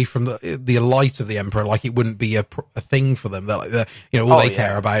 away from the light of the Emperor, like it wouldn't be a thing for them. That all they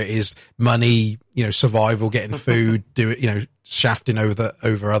care about is money, survival, getting food, shafting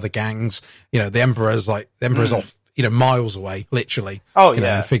over other gangs. The Emperor's off, miles away, literally.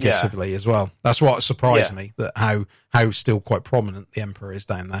 And figuratively as well. That's what surprised me, that how still quite prominent the Emperor is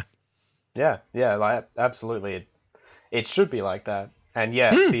down there. Yeah, like, absolutely. It should be like that. And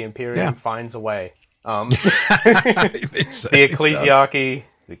the Imperium finds a way. The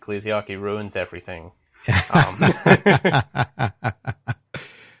ecclesiarchy ruins everything.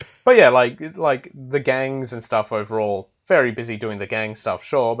 But yeah, like the gangs and stuff overall, very busy doing the gang stuff,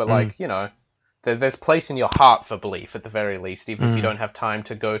 sure, but there's place in your heart for belief at the very least, even if you don't have time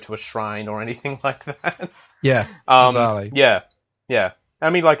to go to a shrine or anything like that. Yeah, exactly. Yeah. I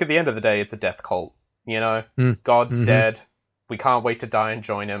mean, like, at the end of the day, it's a death cult, God's dead. We can't wait to die and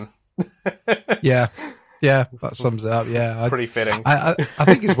join him. Yeah, that sums it up. Yeah, pretty fitting. I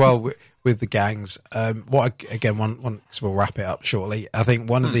think as well with the gangs. Because we'll wrap it up shortly. I think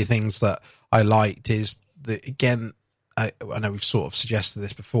one of the things that I liked is that, again, I know we've sort of suggested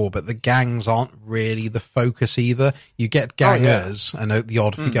this before, but the gangs aren't really the focus either. You get gangers and the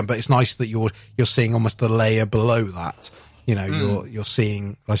odd figure, but it's nice that you're seeing almost the layer below that. You're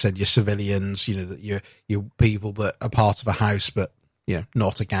seeing, like I said, your civilians, that your people that are part of a house, but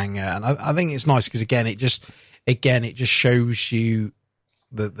not a ganger. And I think it's nice because it just shows you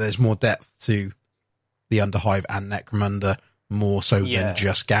that there's more depth to the Underhive and Necromunda, more so than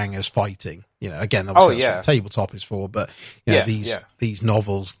just gangers fighting. Again, obviously that's what tabletop is for, but these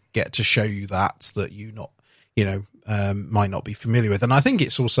novels get to show you that you not might not be familiar with. And I think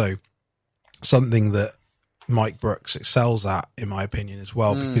it's also something that Mike Brooks excels at, in my opinion, as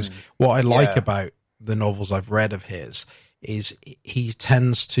well, because what I like about the novels I've read of his is he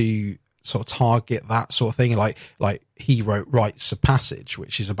tends to sort of target that sort of thing. Like he wrote Rites of Passage,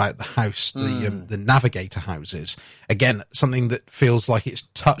 which is about the house, the navigator houses. Again, something that feels like it's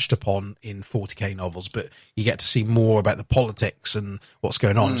touched upon in 40k novels, but you get to see more about the politics and what's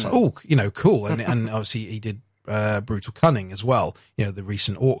going on. It's like, cool. And obviously he did Brutal Cunning as well, the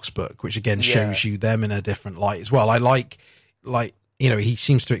recent Orcs book, which again shows you them in a different light as well. I like he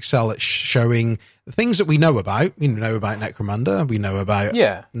seems to excel at showing the things that we know about. We know about Necromunda, we know about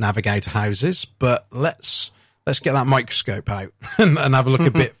navigator houses, but let's get that microscope out and have a look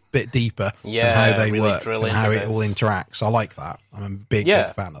a bit deeper at how they really work and how it all interacts. I like that. I'm a big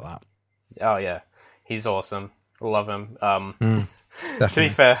fan of that. Oh yeah, he's awesome. Love him. To be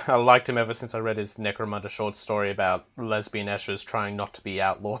fair, I liked him ever since I read his Necromunda short story about lesbian Esches trying not to be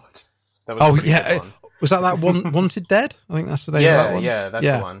outlawed. That was Was that one, Wanted Dead? I think that's the name of that one. Yeah, that's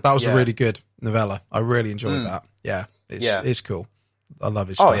the one. That was a really good novella. I really enjoyed that. Yeah, it's cool. I love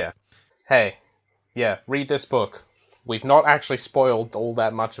his stuff. Oh, yeah. Hey, read this book. We've not actually spoiled all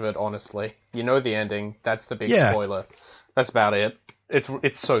that much of it, honestly. You know the ending. That's the big spoiler. That's about it.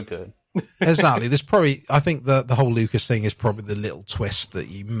 It's so good. Exactly. There's probably, I think the whole Lucas thing is probably the little twist that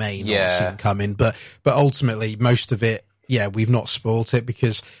you may not have seen coming, but ultimately most of it, we've not spoiled it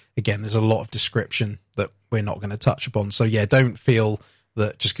because again, there's a lot of description that we're not going to touch upon. So don't feel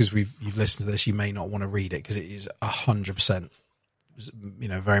that just because you've listened to this, you may not want to read it because it is 100%,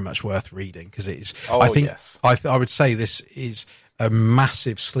 very much worth reading because it is. I think I would say this is a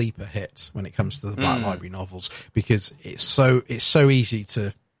massive sleeper hit when it comes to the Black Library novels because it's so easy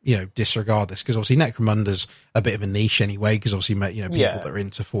to disregard this because obviously Necromunda's a bit of a niche anyway because obviously people that are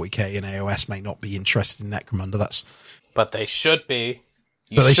into 40k and AOS may not be interested in Necromunda. But they should be.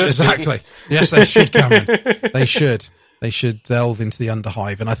 Exactly. Yes, they should, Cameron. They should delve into the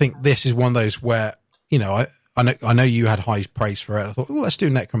Underhive, and I think this is one of those where I know you had high praise for it. I thought, let's do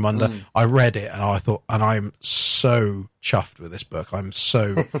Necromunda. I read it and I thought, and I'm so chuffed with this book. I'm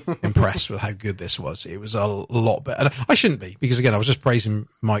so impressed with how good this was. It was a lot better. And I shouldn't be because again, I was just praising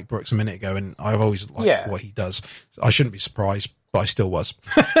Mike Brooks a minute ago and I've always liked what he does. I shouldn't be surprised, but I still was.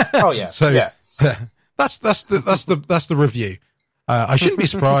 Oh yeah. So that's the review. I shouldn't be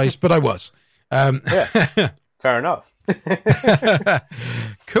surprised, but I was. Fair enough.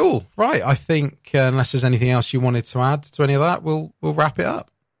 Cool. Right. I think unless there's anything else you wanted to add to any of that, we'll wrap it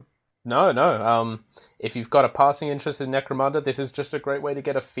up. No. If you've got a passing interest in Necromunda, this is just a great way to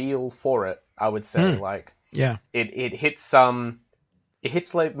get a feel for it. I would say, it hits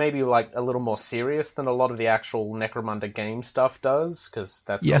like maybe like a little more serious than a lot of the actual Necromunda game stuff does, because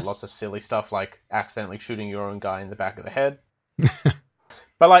that's got lots of silly stuff like accidentally shooting your own guy in the back of the head.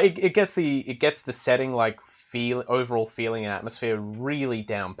 But like it gets the setting like overall feeling and atmosphere really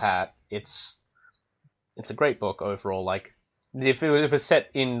down pat. It's a great book overall. Like if it was set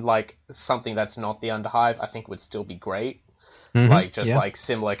in like something that's not the Underhive, I think it would still be great. Like like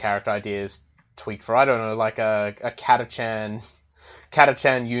similar character ideas tweaked for, I don't know, like a Catachan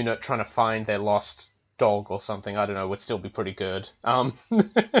unit trying to find their lost dog or something. I don't know, would still be pretty good. But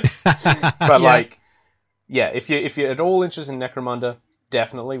if you're at all interested in Necromunda,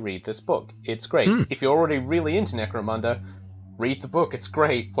 definitely read this book. It's great. If you're already really into Necromunda, read the book. It's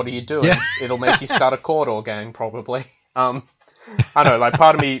great. What are you doing? It'll make you start a Cawdor gang, probably. I know, like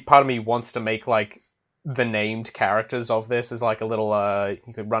part of me wants to make like the named characters of this as like a little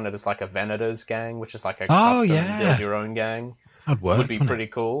you could run it as like a Venators gang, which is like a build your own gang. That'd work. Would be pretty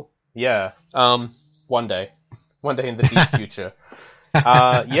cool. Yeah. One day in the deep future.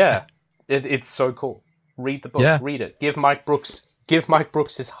 It's so cool. Read the book. Read it. Give Mike Brooks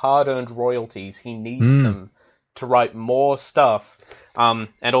his hard-earned royalties. He needs them to write more stuff. And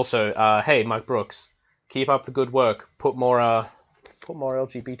also, hey, Mike Brooks, keep up the good work. Put more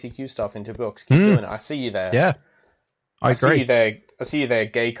LGBTQ stuff into books. Keep doing it. I see you there. Yeah, I agree. I see you there,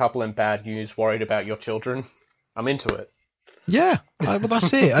 gay couple in bad news, worried about your children. I'm into it. Yeah, well,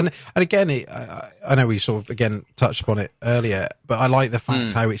 that's it. And again, I know we sort of, again, touched upon it earlier, but I like the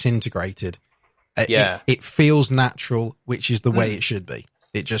fact how it's integrated. It feels natural, which is the way it should be.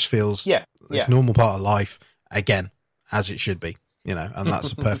 It just feels it's a normal part of life, again, as it should be, and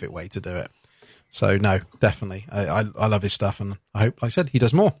that's a perfect way to do it. So, no, definitely. I love his stuff, and I hope, like I said, he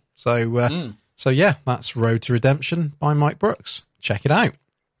does more. So, that's Road to Redemption by Mike Brooks. Check it out.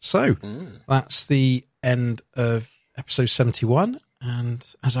 So, that's the end of episode 71.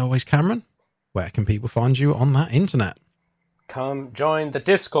 And as always, Cameron, where can people find you on that internet? Come join the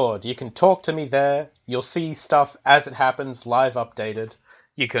Discord. You can talk to me there. You'll see stuff as it happens, live updated.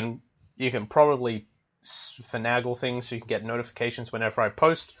 You can probably finagle things so you can get notifications whenever I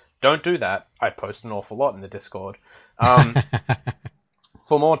post. Don't do that. I post an awful lot in the Discord.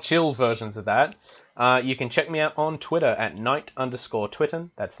 For more chill versions of that, you can check me out on Twitter at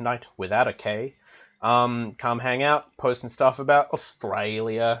knight_twitten. That's Knight without a K. Come hang out, posting stuff about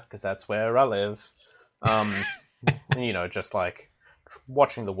Australia, because that's where I live. Just like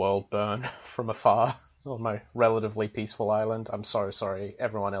watching the world burn from afar on my relatively peaceful island. I'm so sorry,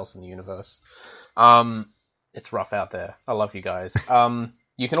 everyone else in the universe. It's rough out there. I love you guys.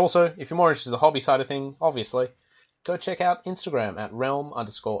 You can also, if you're more interested in the hobby side of thing, obviously, go check out Instagram at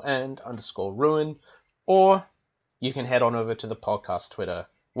realm_and_ruin, or you can head on over to the podcast Twitter,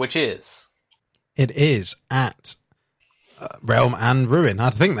 which is... It is at Realm and Ruin. I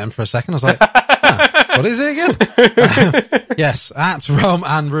had to think then for a second. I was like, What is it again? Yes, at Realm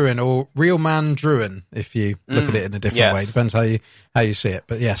and Ruin, or Real Man Druin, if you look at it in a different way. Depends how you see it.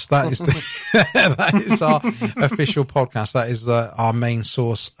 But yes, that is that is our official podcast. That is our main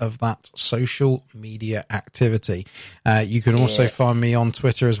source of that social media activity. You can also find me on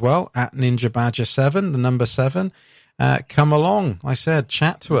Twitter as well, at NinjaBadger7, the number 7. Come along. I said,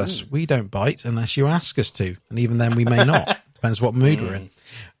 chat to us. We don't bite unless you ask us to. And even then we may not. Depends what mood we're in.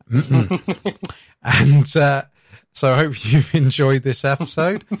 And so I hope you've enjoyed this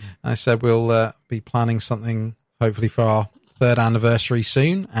episode. I said we'll be planning something hopefully for our 3rd anniversary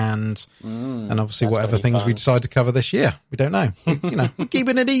soon, and obviously whatever things we decide to cover this year. We don't know. We're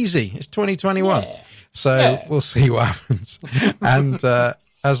keeping it easy. It's 2021. So we'll see what happens. And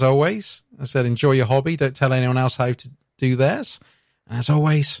as always, I said, enjoy your hobby. Don't tell anyone else how to do theirs. And as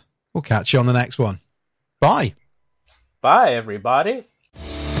always, we'll catch you on the next one. Bye. Bye, everybody.